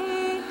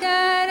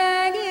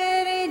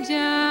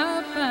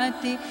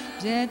 Shankaragirijaupati,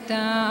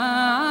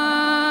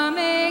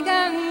 Jetame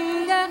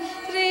Ganga,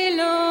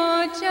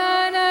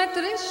 Trilochana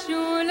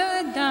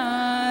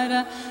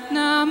Trishuladhara,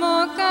 Namo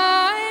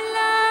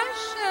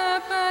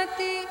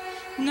Kailashapati,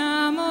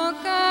 Namo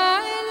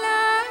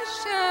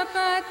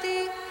Kailashapati,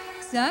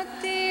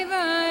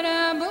 Sativara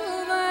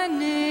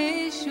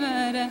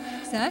Bhuvaneshwara,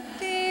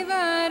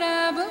 Sativara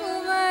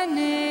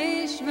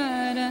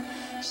Bhuvaneshwara,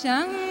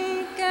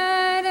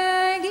 Shankara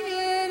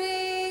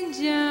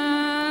Girija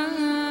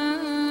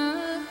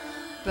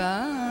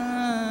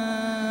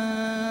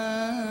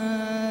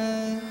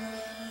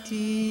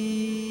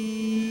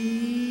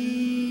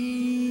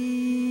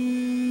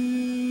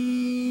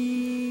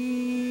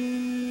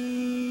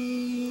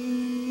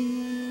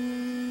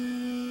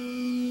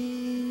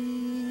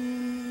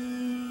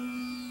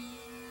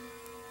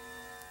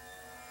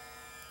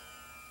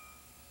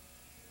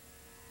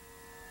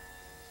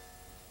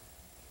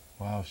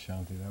Wow,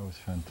 Shanti, that was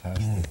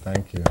fantastic.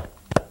 Thank you.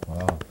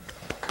 Wow.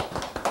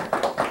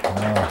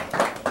 Wow.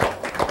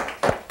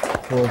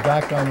 So we're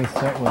back on the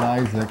set with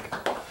Isaac.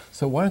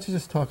 So why don't you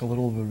just talk a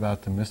little bit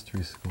about the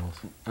mystery schools?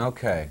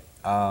 Okay.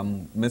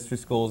 Mystery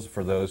schools,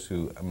 for those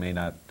who may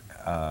not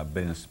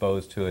been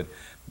exposed to it,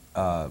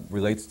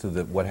 relates to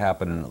what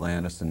happened in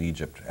Atlantis and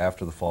Egypt.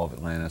 After the fall of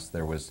Atlantis,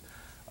 there was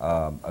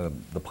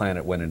the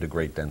planet went into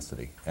great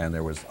density, and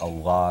there was a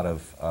lot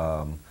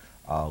of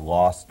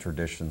lost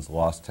traditions,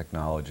 lost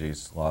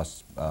technologies,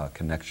 lost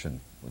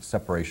connection.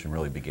 Separation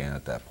really began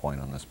at that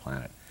point on this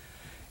planet.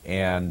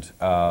 And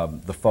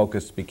the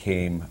focus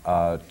became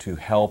to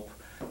help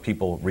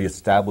people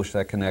reestablish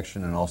that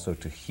connection and also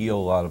to heal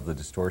a lot of the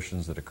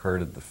distortions that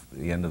occurred at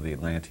the end of the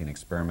Atlantean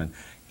experiment.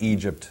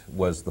 Egypt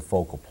was the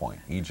focal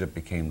point. Egypt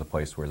became the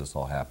place where this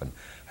all happened.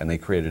 And they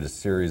created a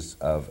series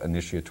of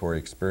initiatory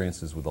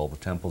experiences with all the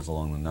temples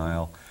along the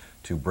Nile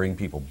to bring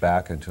people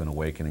back into an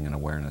awakening and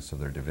awareness of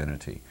their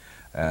divinity.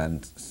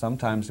 And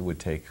sometimes it would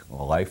take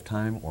a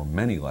lifetime or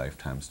many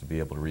lifetimes to be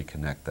able to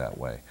reconnect that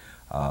way.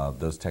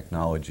 Those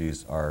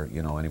technologies are,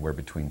 anywhere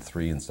between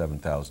 3,000 and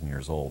 7,000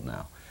 years old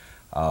now.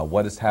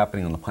 What is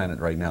happening on the planet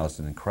right now is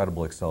an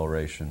incredible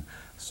acceleration.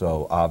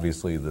 So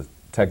obviously the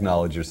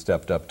technology has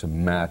stepped up to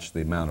match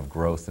the amount of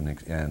growth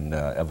and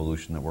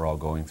evolution that we're all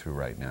going through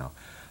right now.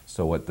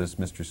 So what this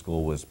mystery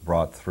school was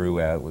brought through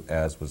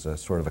as was a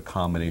sort of a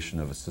combination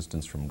of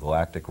assistance from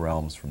galactic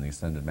realms, from the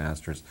Ascended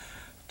Masters,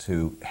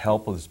 to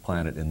help this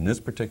planet in this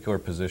particular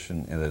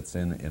position that it's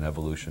in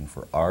evolution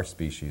for our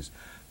species,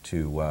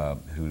 to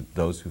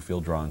those who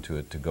feel drawn to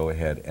it, to go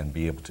ahead and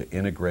be able to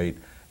integrate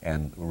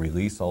and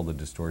release all the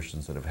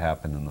distortions that have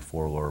happened in the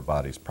four lower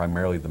bodies,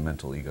 primarily the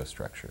mental ego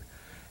structure,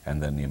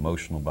 and then the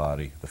emotional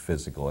body, the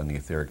physical, and the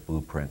etheric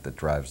blueprint that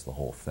drives the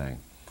whole thing.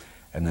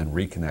 And then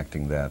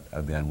reconnecting that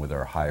then with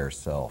our higher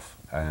self.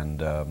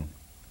 And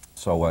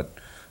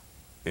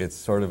it's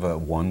sort of a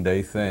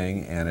one-day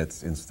thing, and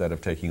it's, instead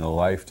of taking a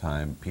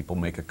lifetime, people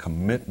make a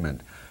commitment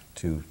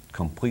to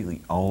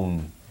completely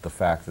own the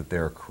fact that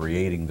they're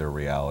creating their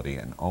reality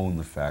and own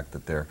the fact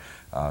that they're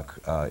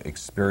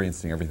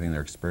experiencing everything they're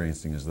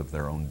experiencing is of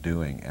their own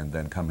doing, and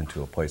then come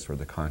into a place where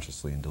they're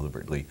consciously and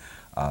deliberately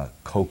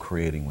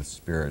co-creating with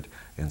spirit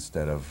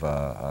instead of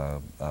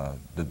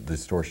the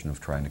distortion of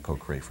trying to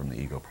co-create from the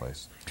ego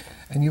place.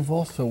 And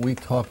we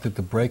talked at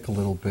the break a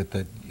little bit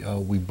that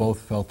we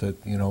both felt that,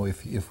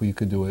 if we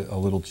could do a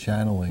little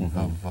channeling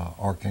of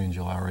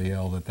Archangel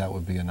Ariel, that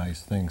would be a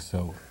nice thing.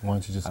 So why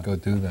don't you just go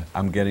do that?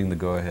 I'm getting the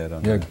go-ahead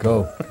on that.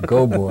 Yeah,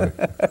 go boy.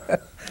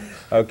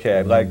 Okay,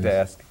 I'd like to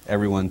ask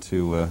everyone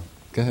to...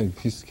 Go ahead,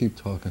 just keep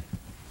talking.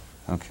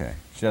 Okay,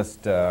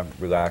 just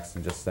relax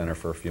and just center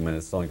for a few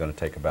minutes. It's only going to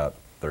take about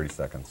 30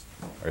 seconds,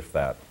 or if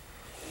that.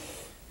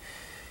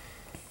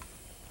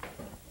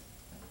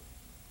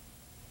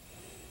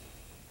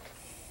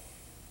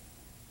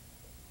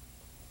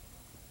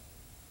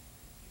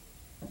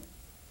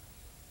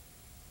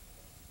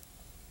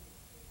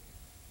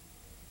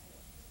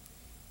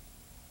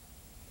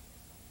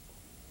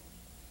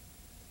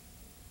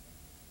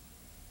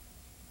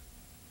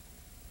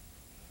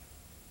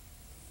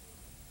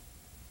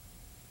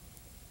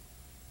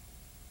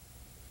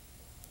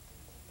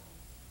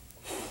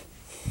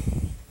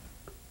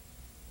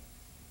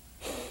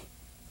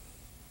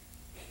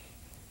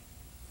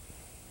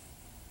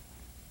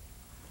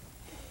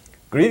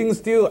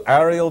 Greetings to you,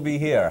 Ariel be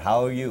here.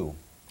 How are you?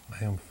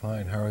 I am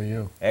fine. How are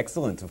you?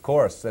 Excellent, of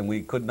course, and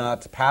we could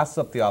not pass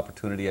up the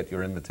opportunity at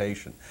your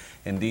invitation.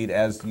 Indeed,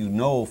 as you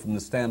know, from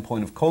the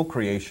standpoint of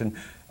co-creation,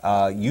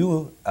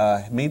 you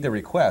made the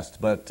request,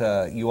 but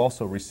you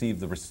also received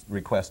the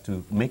request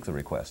to make the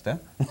request, eh?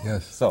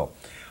 Yes. So,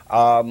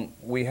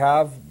 we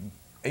have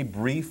a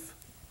brief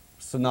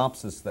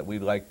synopsis that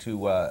we'd like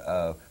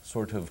to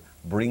sort of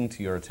bring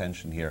to your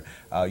attention here.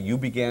 You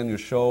began your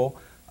show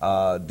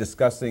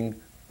discussing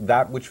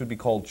that which would be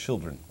called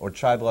children or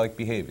childlike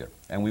behavior,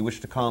 and we wish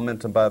to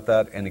comment about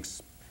that and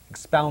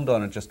expound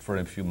on it just for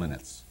a few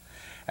minutes.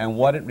 And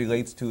what it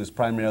relates to is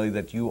primarily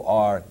that you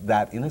are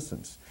that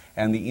innocence,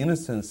 and the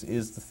innocence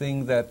is the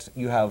thing that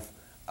you have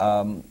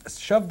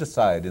shoved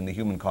aside in the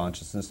human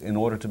consciousness in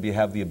order to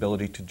have the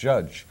ability to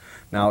judge.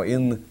 Now,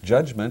 in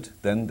judgment,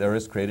 then there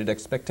is created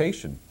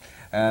expectation,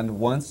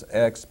 and once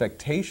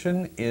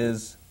expectation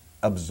is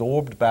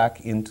absorbed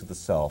back into the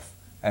self,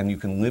 and you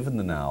can live in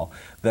the now,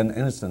 then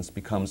innocence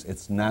becomes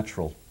its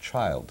natural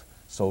child.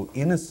 So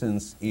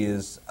innocence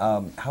is,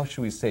 how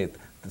should we say it,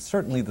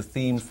 certainly the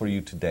theme for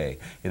you today.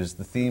 It is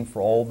the theme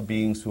for all the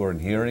beings who are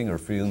hearing or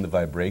feeling the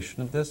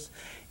vibration of this.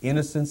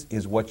 Innocence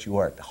is what you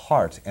are at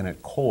heart and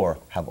at core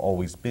have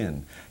always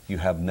been. You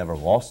have never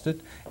lost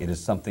it. It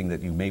is something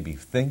that you maybe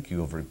think you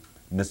have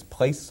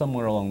misplaced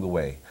somewhere along the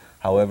way.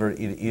 However, it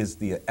is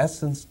the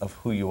essence of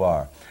who you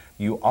are.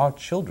 You are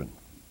children.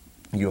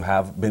 You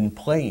have been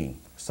playing.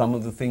 Some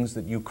of the things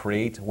that you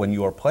create when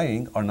you are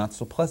playing are not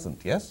so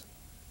pleasant, yes?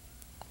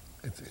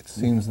 It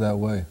seems that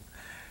way.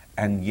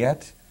 And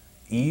yet,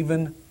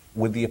 even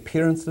with the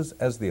appearances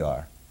as they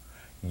are,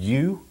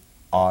 you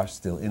are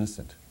still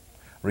innocent.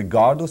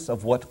 regardless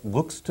of what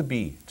looks to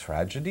be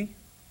tragedy,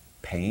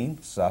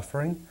 pain,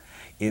 suffering,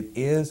 it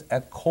is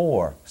at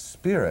core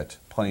spirit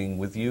playing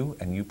with you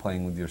and you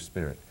playing with your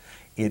spirit.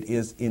 It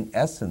is in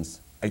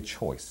essence a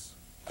choice.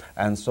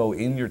 And so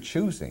in your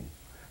choosing,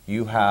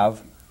 you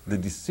have the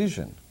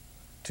decision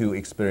to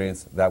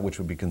experience that which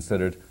would be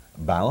considered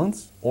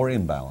balance or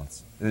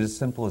imbalance. It is as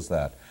simple as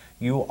that.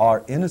 You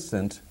are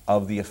innocent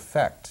of the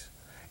effect.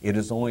 It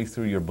is only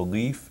through your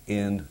belief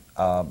in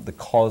the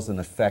cause and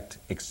effect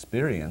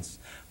experience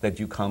that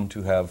you come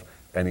to have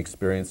an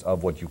experience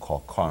of what you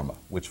call karma,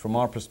 which from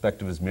our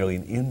perspective is merely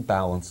an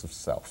imbalance of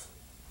self.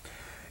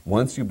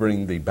 Once you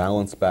bring the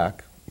balance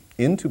back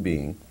into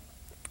being,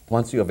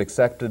 once you have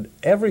accepted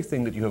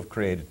everything that you have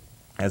created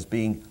as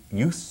being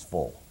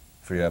useful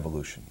for your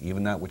evolution,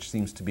 even that which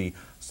seems to be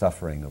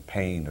suffering or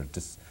pain or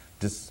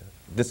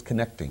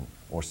disconnecting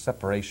or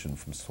separation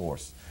from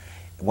source,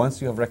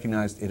 once you have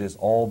recognized it has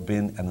all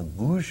been an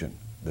illusion,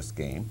 this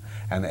game,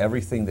 and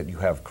everything that you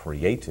have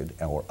created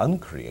or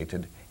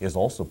uncreated is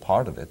also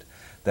part of it,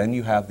 then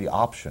you have the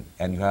option,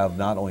 and you have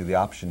not only the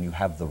option, you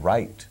have the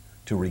right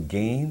to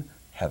regain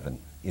heaven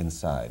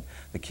inside.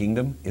 The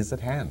kingdom is at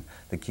hand.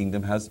 The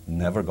kingdom has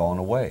never gone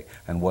away.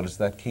 And what is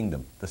that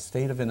kingdom? The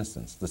state of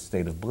innocence, the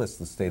state of bliss,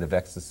 the state of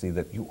ecstasy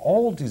that you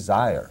all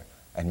desire,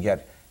 and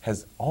yet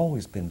has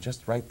always been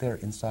just right there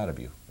inside of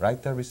you,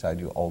 right there beside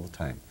you all the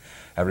time.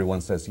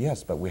 Everyone says,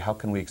 yes, but how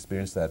can we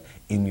experience that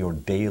in your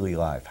daily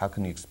life? How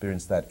can you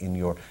experience that in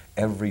your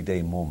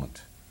everyday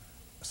moment?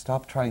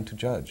 Stop trying to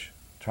judge.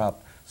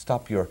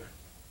 Stop your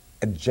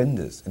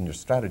agendas and your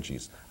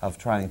strategies of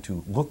trying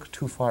to look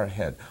too far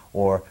ahead,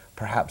 or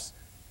perhaps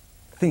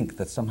think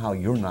that somehow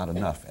you're not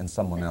enough and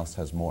someone else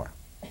has more.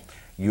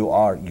 You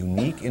are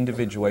unique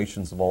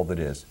individuations of all that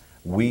is.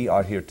 We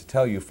are here to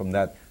tell you from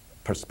that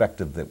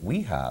perspective that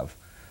we have,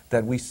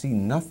 that we see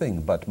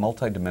nothing but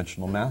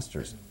multidimensional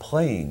masters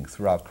playing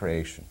throughout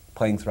creation,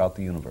 playing throughout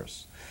the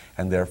universe.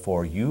 And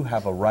therefore you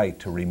have a right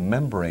to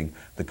remembering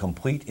the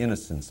complete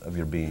innocence of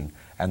your being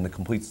and the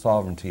complete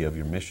sovereignty of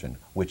your mission,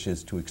 which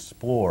is to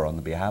explore on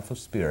the behalf of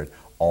spirit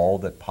all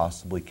that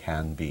possibly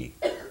can be.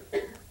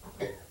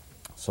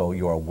 So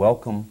you are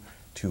welcome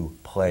to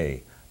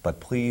play,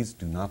 but please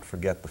do not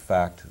forget the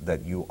fact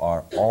that you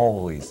are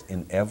always,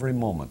 in every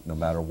moment, no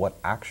matter what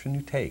action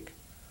you take,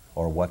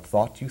 or what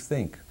thought you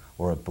think,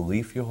 or a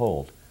belief you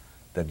hold,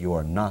 that you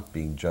are not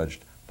being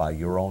judged by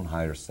your own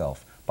higher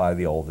self, by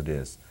the all that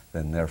is,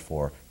 then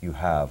therefore you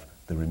have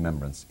the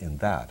remembrance in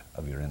that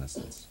of your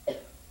innocence.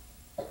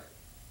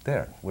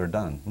 There, we're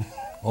done.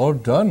 All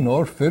done,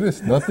 all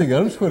finished, nothing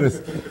else for this.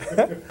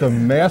 The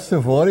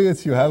massive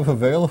audience you have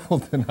available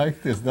tonight,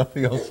 there's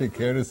nothing else you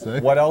care to say?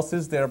 What else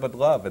is there but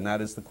love? And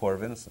that is the core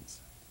of innocence.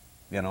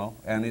 You know,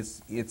 and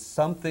it's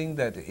something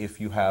that if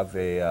you have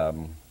a,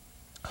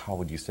 how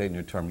would you say in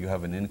your term, you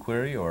have an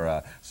inquiry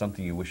or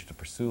something you wish to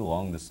pursue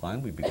along this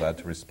line, we'd be glad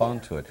to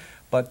respond to it.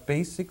 But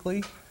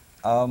basically,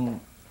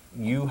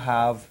 you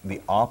have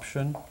the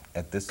option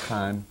at this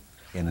time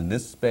and in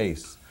this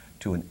space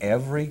to, in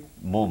every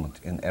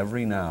moment, in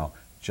every now,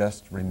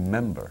 just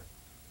remember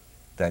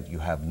that you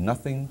have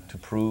nothing to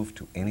prove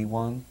to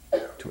anyone,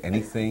 to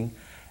anything,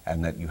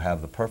 and that you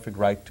have the perfect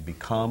right to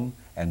become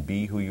and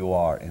be who you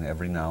are in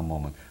every now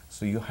moment.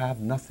 So you have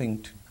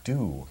nothing to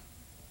do,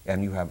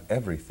 and you have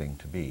everything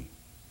to be.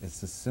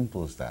 It's as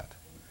simple as that.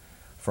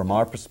 From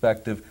our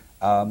perspective,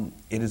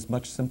 it is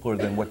much simpler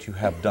than what you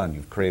have done.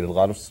 You've created a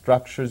lot of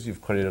structures,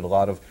 you've created a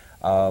lot of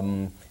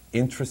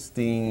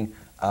interesting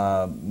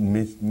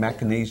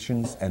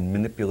machinations and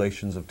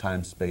manipulations of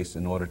time-space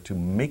in order to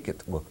make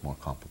it look more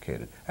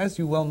complicated. As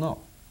you well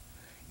know,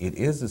 it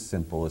is as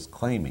simple as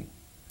claiming,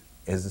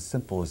 as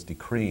simple as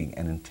decreeing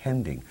and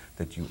intending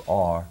that you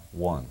are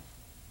one,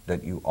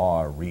 that you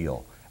are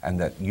real, and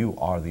that you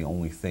are the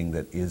only thing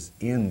that is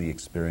in the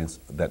experience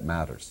that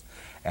matters.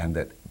 And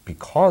that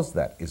because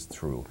that is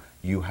true,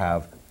 you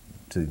have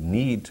to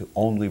need to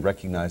only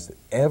recognize that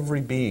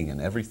every being and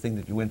everything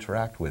that you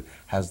interact with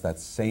has that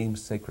same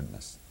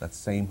sacredness, that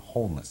same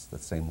wholeness,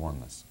 that same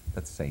oneness,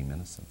 that same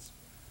innocence.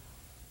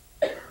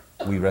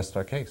 We rest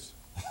our case.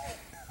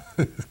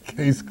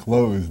 Case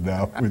closed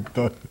now. We're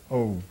done.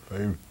 Oh,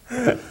 baby.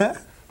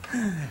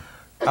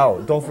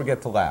 Oh, don't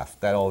forget to laugh.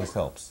 That always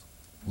helps.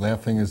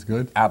 Laughing is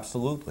good?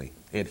 Absolutely.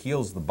 It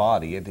heals the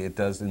body. It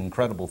does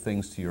incredible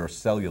things to your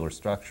cellular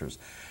structures.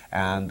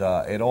 And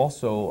it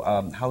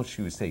also, how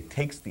should we say,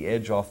 takes the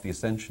edge off the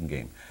ascension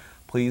game.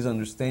 Please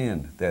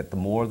understand that the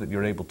more that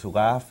you're able to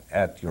laugh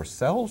at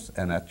yourselves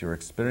and at your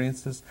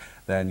experiences,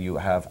 then you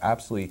have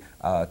absolutely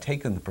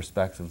taken the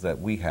perspective that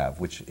we have,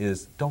 which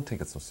is, don't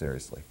take it so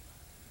seriously.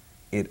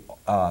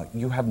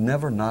 You have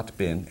never not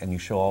been, and you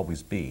shall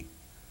always be.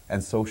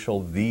 And so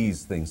shall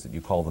these things that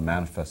you call the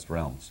manifest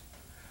realms.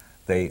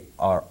 They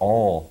are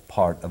all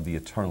part of the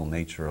eternal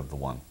nature of the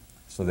One.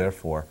 So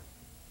therefore,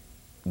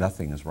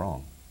 nothing is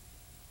wrong.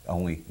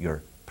 Only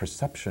your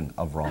perception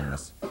of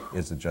wrongness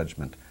is a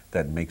judgment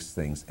that makes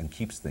things and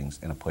keeps things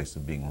in a place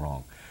of being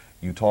wrong.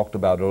 You talked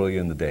about earlier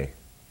in the day,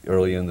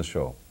 earlier in the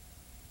show,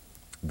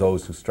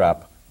 those who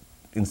strap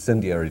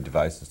incendiary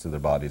devices to their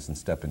bodies and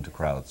step into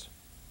crowds.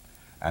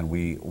 And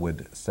we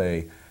would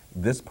say,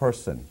 this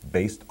person,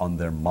 based on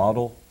their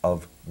model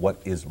of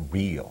what is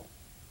real,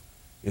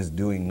 is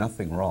doing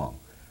nothing wrong.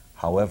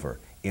 However,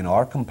 in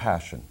our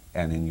compassion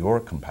and in your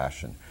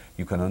compassion,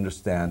 you can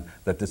understand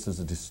that this is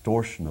a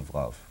distortion of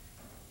love,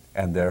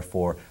 and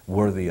therefore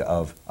worthy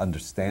of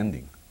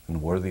understanding,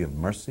 and worthy of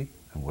mercy,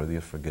 and worthy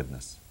of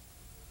forgiveness.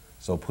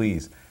 So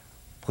please,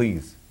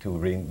 please, to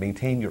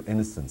maintain your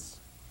innocence,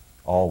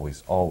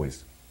 always,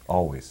 always,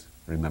 always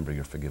remember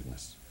your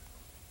forgiveness.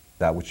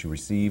 That which you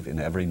receive in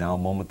every now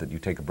moment that you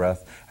take a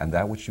breath, and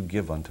that which you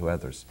give unto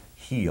others,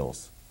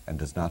 heals and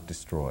does not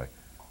destroy,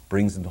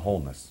 brings into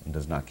wholeness and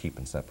does not keep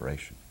in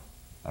separation.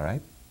 All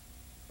right?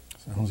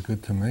 Sounds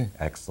good to me.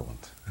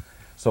 Excellent.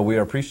 So we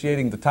are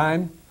appreciating the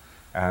time,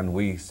 and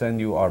we send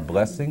you our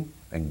blessing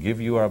and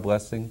give you our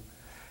blessing,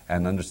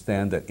 and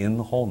understand that in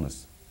the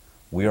wholeness,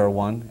 we are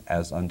one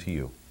as unto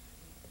you.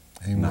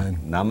 Amen.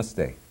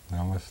 Namaste.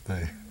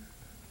 Namaste.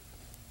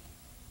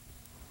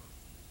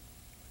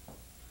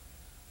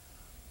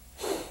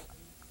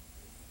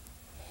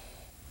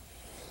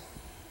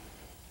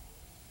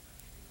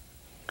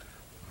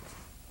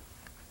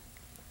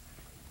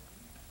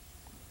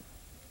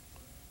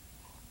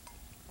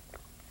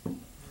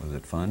 Was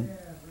it fun?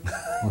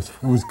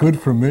 It was good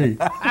for me.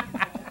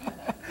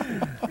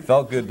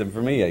 Felt good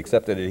for me,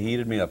 except that it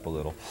heated me up a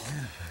little.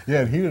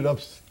 Yeah, it heated up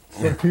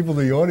some people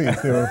in the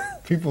audience. There were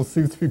people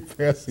seem to be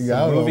passing Some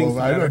out. moving all over.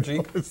 some I don't energy.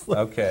 know. It's like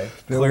Okay.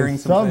 there Clearing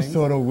was some some things.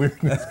 sort of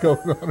weirdness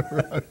going on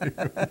around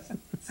here.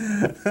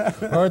 It's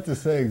hard to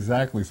say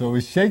exactly. So it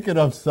was shaking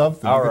up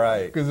something. All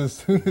right. Because as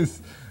soon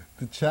as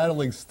the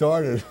channeling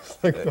started,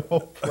 it's like the whole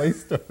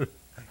place started.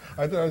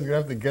 I thought I was going to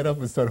have to get up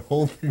and start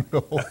holding the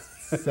whole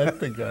set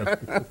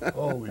together.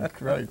 Holy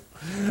Christ.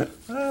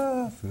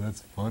 So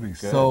that's funny.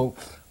 Good. So,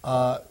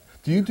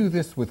 do you do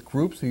this with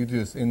groups, or you do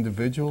this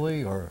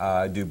individually, or?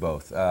 I do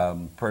both.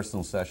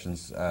 Personal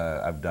sessions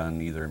I've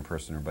done either in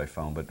person or by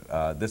phone,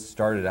 but this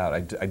started out,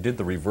 I did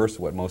the reverse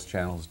of what most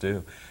channels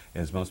do,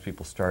 is most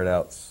people start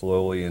out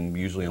slowly and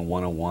usually in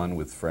one-on-one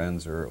with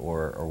friends or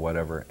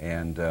whatever,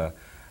 and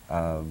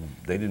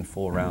they didn't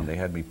fool around. They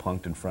had me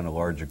punked in front of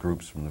larger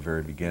groups from the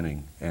very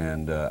beginning,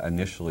 and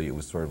initially it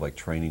was sort of like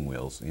training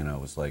wheels. You know,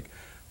 it was like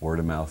word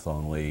of mouth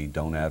only,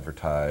 don't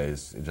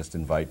advertise, just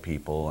invite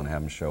people and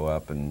have them show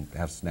up and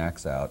have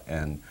snacks out,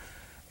 and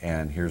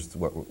here's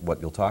what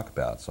you'll talk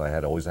about. So I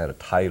always had a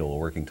title, a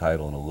working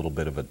title, and a little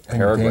bit of a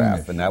paragraph,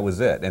 Danish. and that was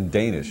it. And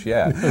Danish,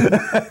 yeah,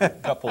 a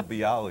couple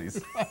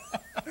bialys,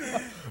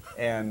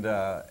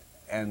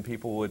 and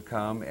people would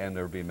come, and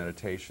there would be a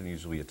meditation,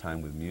 usually a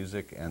time with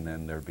music, and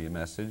then there would be a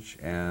message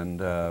and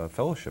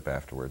fellowship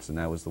afterwards, and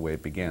that was the way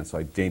it began. So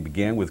I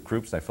began with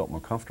groups, and I felt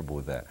more comfortable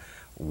with that.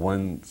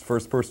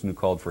 First person who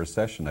called for a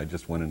session, I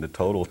just went into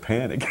total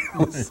panic. I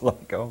was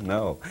like, oh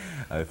no,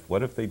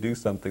 what if they do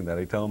something that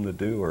I tell them to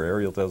do, or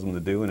Ariel tells them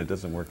to do, and it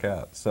doesn't work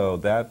out? So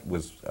that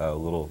was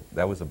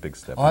a big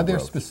step. Are in there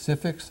growth.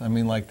 specifics? I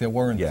mean, like there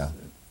weren't. Yeah.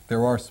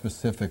 There are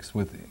specifics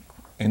with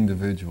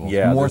individuals.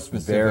 Yeah, more this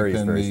specific very,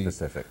 than very the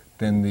specific.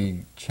 than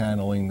the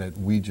channeling that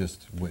we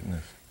just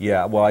witnessed.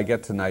 Yeah, well, I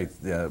get tonight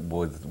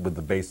with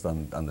the based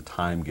on the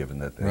time given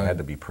that it Right. had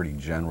to be pretty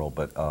general,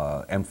 but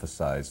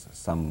emphasize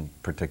some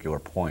particular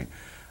point.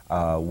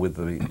 With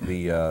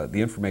the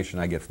information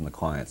I get from the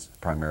clients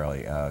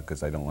primarily,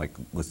 because I don't like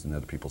listening to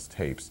other people's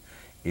tapes,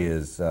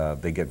 is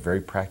they get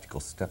very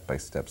practical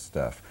step-by-step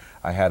stuff.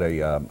 I had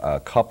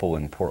a couple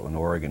in Portland,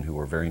 Oregon, who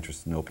were very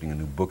interested in opening a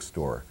new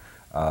bookstore.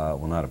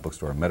 Well, not a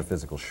bookstore, a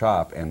metaphysical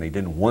shop, and they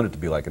didn't want it to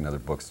be like another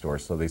bookstore.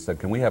 So they said,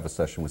 can we have a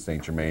session with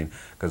St. Germain,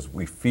 because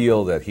we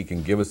feel that he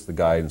can give us the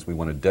guidance. We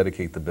want to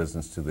dedicate the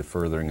business to the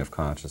furthering of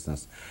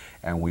consciousness,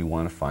 and we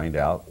want to find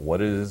out what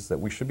it is that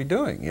we should be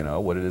doing, you know,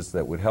 what it is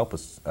that would help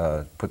us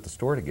put the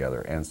store together.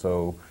 And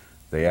so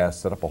they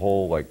set up a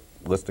whole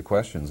list of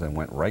questions and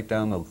went right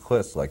down the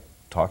list, like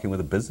talking with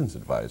a business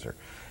advisor.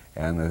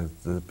 And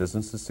the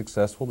business is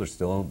successful, they're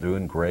still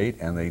doing great,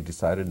 and they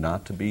decided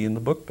not to be in the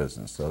book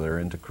business. So they're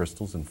into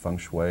crystals and feng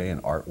shui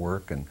and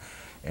artwork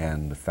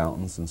and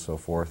fountains and so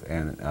forth,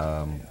 and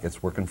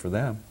it's working for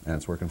them, and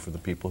it's working for the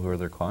people who are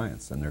their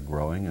clients, and they're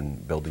growing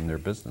and building their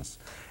business,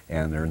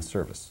 and they're in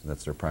service.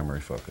 That's their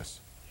primary focus.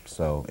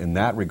 So in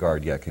that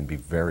regard, yeah, it can be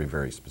very,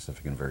 very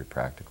specific and very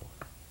practical.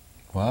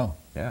 Wow.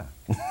 Yeah.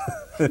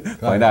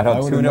 Find out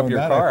how to tune up your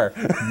car.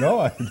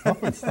 No, I know.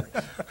 It's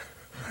like,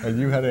 and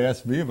you had to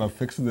ask me about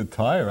fixing the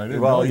tire. I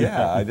didn't know. Well,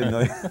 yeah, I didn't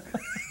know.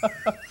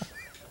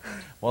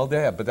 Well,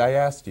 yeah, but I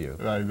asked you.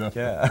 I know.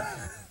 Yeah.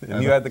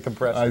 And you had the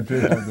compressor. I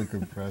did have the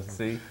compressor.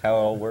 See how it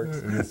all works?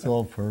 It's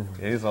all perfect.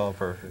 It is all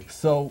perfect.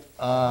 So,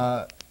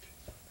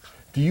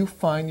 do you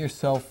find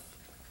yourself...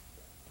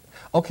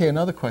 Okay,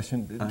 another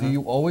question. Do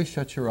you always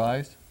shut your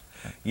eyes?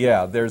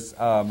 Yeah, there's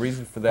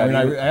reason for that.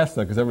 I mean, I asked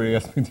that because everybody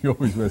asked me, do you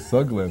always wear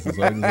sunglasses?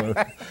 So I just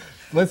wanna,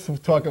 let's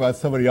talk about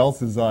somebody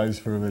else's eyes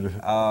for a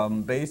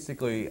minute.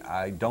 Basically,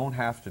 I don't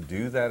have to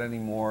do that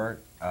anymore,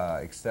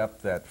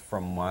 except that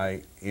from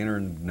my inner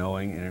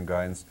knowing, inner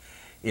guidance,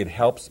 it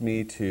helps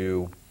me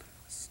to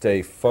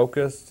stay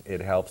focused.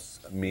 It helps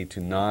me to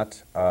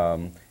not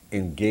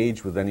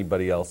engage with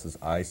anybody else's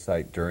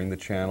eyesight during the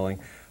channeling,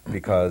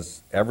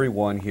 because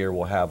everyone here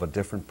will have a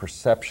different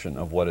perception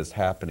of what is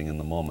happening in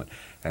the moment,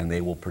 and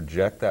they will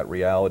project that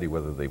reality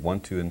whether they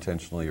want to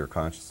intentionally or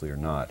consciously or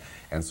not.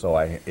 And so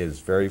it is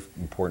very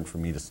important for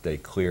me to stay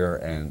clear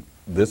and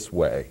this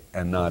way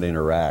and not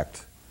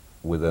interact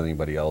with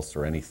anybody else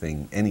or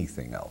anything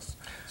else.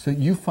 So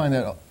you find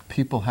that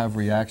people have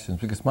reactions,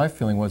 because my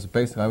feeling was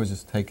basically I was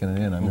just taking it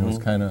in. I mean, it was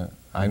kind of,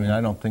 I mean,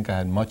 I don't think I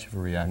had much of a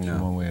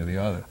reaction one way or the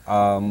other.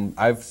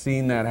 I've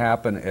seen that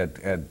happen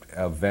at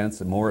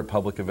events, more at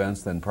public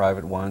events than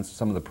private ones.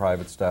 Some of the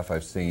private stuff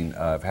I've seen,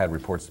 I've had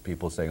reports of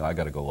people saying, I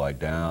got to go lie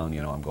down,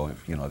 you know, I'm going,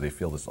 you know, they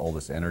feel all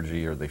this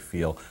energy, or they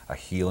feel a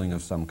healing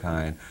of some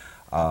kind.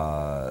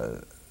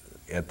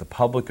 At the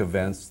public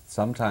events,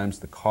 sometimes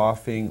the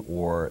coughing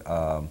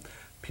or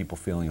people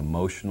feeling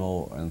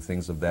emotional and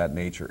things of that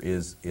nature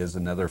is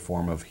another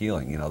form of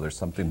healing. You know, there's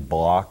something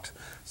blocked,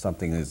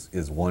 something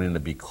is wanting to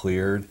be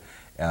cleared,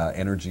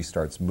 energy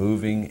starts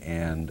moving,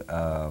 and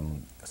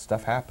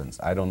stuff happens.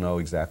 I don't know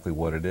exactly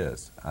what it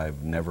is.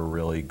 I've never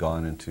really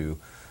gone into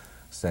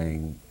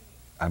saying,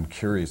 I'm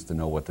curious to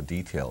know what the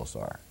details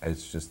are.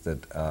 It's just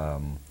that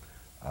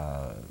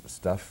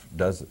stuff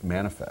does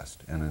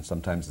manifest, and then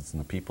sometimes it's in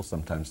the people,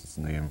 sometimes it's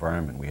in the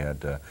environment. We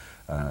had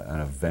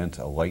an event,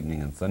 a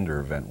lightning and thunder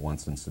event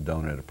once in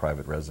Sedona at a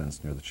private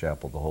residence near the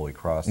Chapel of the Holy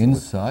Cross.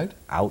 Inside?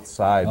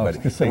 Outside, Oh,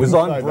 but it was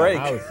on break.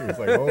 It was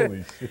like,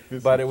 holy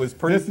shit. But it was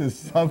pretty. This is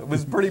something. It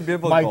was pretty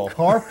biblical. My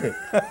carpet.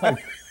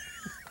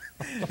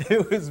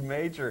 It was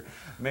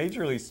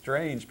majorly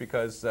strange,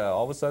 because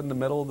all of a sudden, in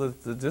the middle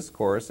of the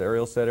discourse,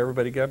 Ariel said,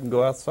 "Everybody get up and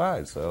go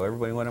outside." So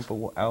everybody went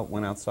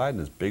went outside, and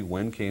this big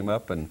wind came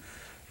up, and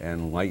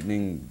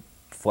lightning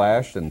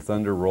flashed, and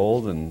thunder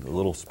rolled, and a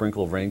little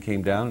sprinkle of rain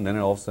came down, and then it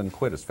all of a sudden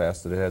quit as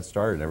fast as it had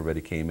started.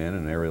 Everybody came in,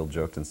 and Ariel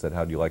joked and said,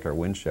 "How do you like our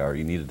wind shower?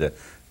 You needed to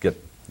get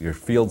your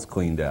fields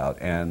cleaned out."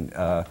 And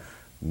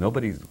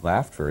nobody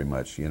laughed very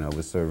much. You know, it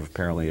was sort of,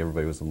 apparently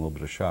everybody was in a little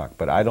bit of shock.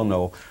 But I don't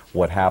know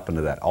what happened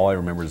to that. All I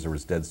remember is there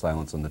was dead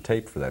silence on the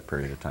tape for that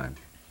period of time,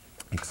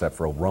 except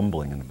for a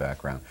rumbling in the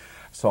background.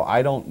 So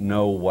I don't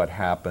know what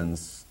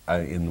happens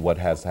in what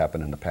has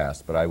happened in the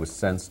past, but I was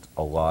sensed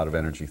a lot of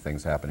energy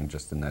things happening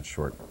just in that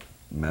short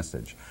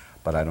message.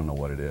 But I don't know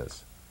what it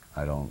is.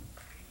 I don't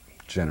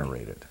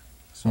generate it.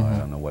 So I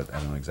don't know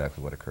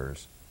exactly what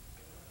occurs.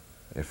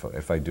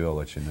 If I do, I'll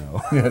let you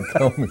know. Yeah,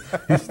 tell me.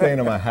 He's staying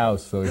in my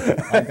house, so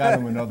I got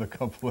him another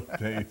couple of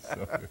days.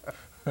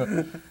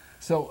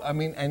 So I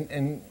mean,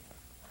 and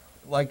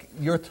like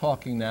you're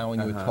talking now,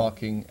 and you're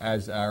talking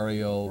as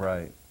Ariel,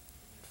 right?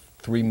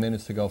 3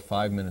 minutes ago,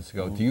 5 minutes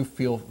ago. Do you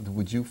feel?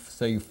 Would you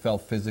say you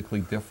felt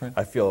physically different?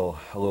 I feel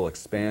a little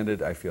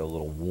expanded. I feel a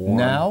little warm.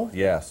 Now?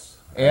 Yes.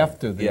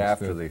 After the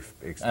after the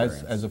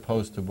experience, as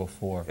opposed to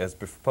before. As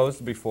opposed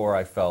to before,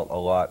 I felt a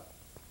lot.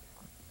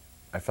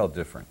 I felt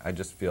different. I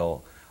just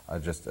feel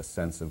just a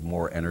sense of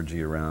more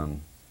energy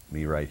around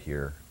me right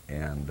here,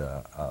 and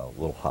a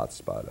little hot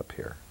spot up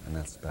here, and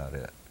that's about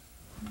it.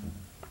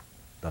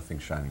 Nothing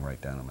shining right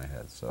down on my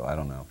head, so I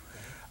don't know.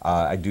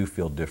 I do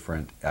feel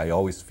different. I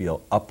always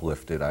feel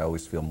uplifted. I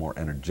always feel more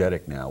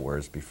energetic now,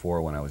 whereas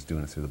before, when I was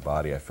doing it through the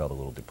body, I felt a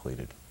little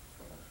depleted.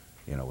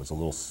 You know, it was a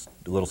little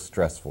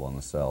stressful on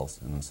the cells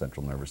in the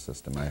central nervous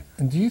system.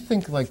 And do you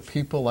think, like,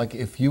 people, like,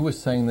 if you were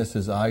saying this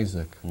is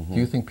Isaac, do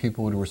you think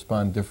people would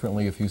respond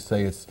differently if you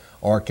say it's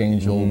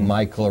Archangel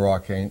Michael or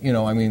Archangel? You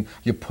know, I mean,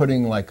 you're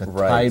putting like a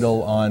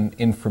title on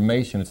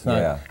information. It's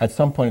not, at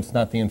some point, it's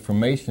not the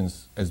information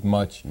as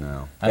much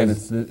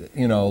as,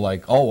 you know,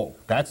 like, oh,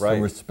 that's the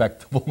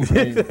respectable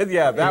name.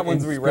 Yeah, that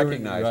one's we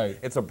recognize. Right.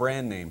 It's a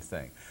brand name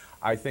thing.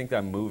 I think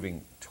I'm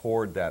moving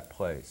toward that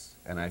place,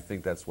 and I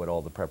think that's what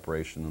all the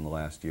preparation in the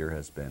last year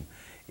has been,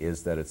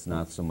 is that it's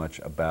not so much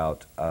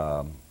about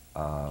a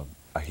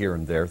here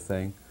and there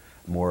thing,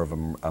 more of a,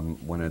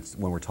 when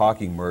we're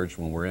talking merged,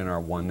 when we're in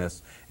our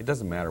oneness, it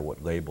doesn't matter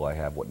what label I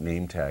have, what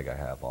name tag I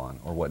have on,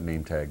 or what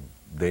name tag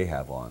they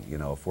have on. You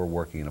know, if we're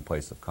working in a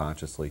place of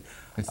consciously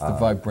it's the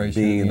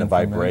vibration, being in the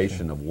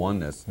vibration of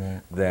oneness,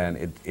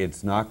 then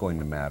it's not going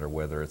to matter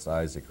whether it's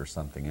Isaac or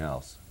something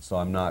else. So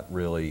I'm not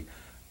really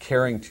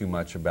caring too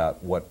much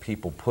about what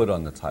people put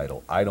on the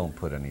title. I don't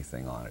put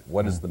anything on it.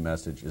 What is the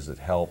message? Is it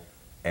help?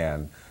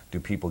 And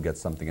do people get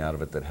something out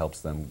of it that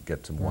helps them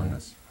get to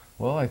oneness?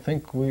 Well, I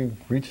think we've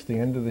reached the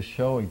end of the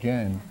show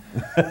again.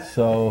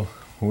 So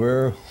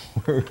we're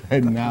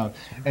heading out.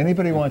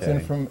 Anybody wants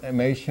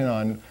information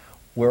on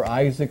where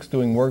Isaac's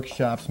doing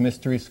workshops,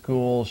 mystery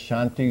schools,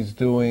 Shanti's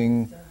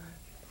doing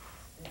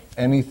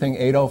anything,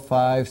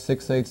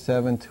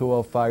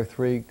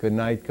 805-687-2053. Good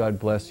night. God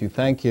bless you.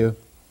 Thank you.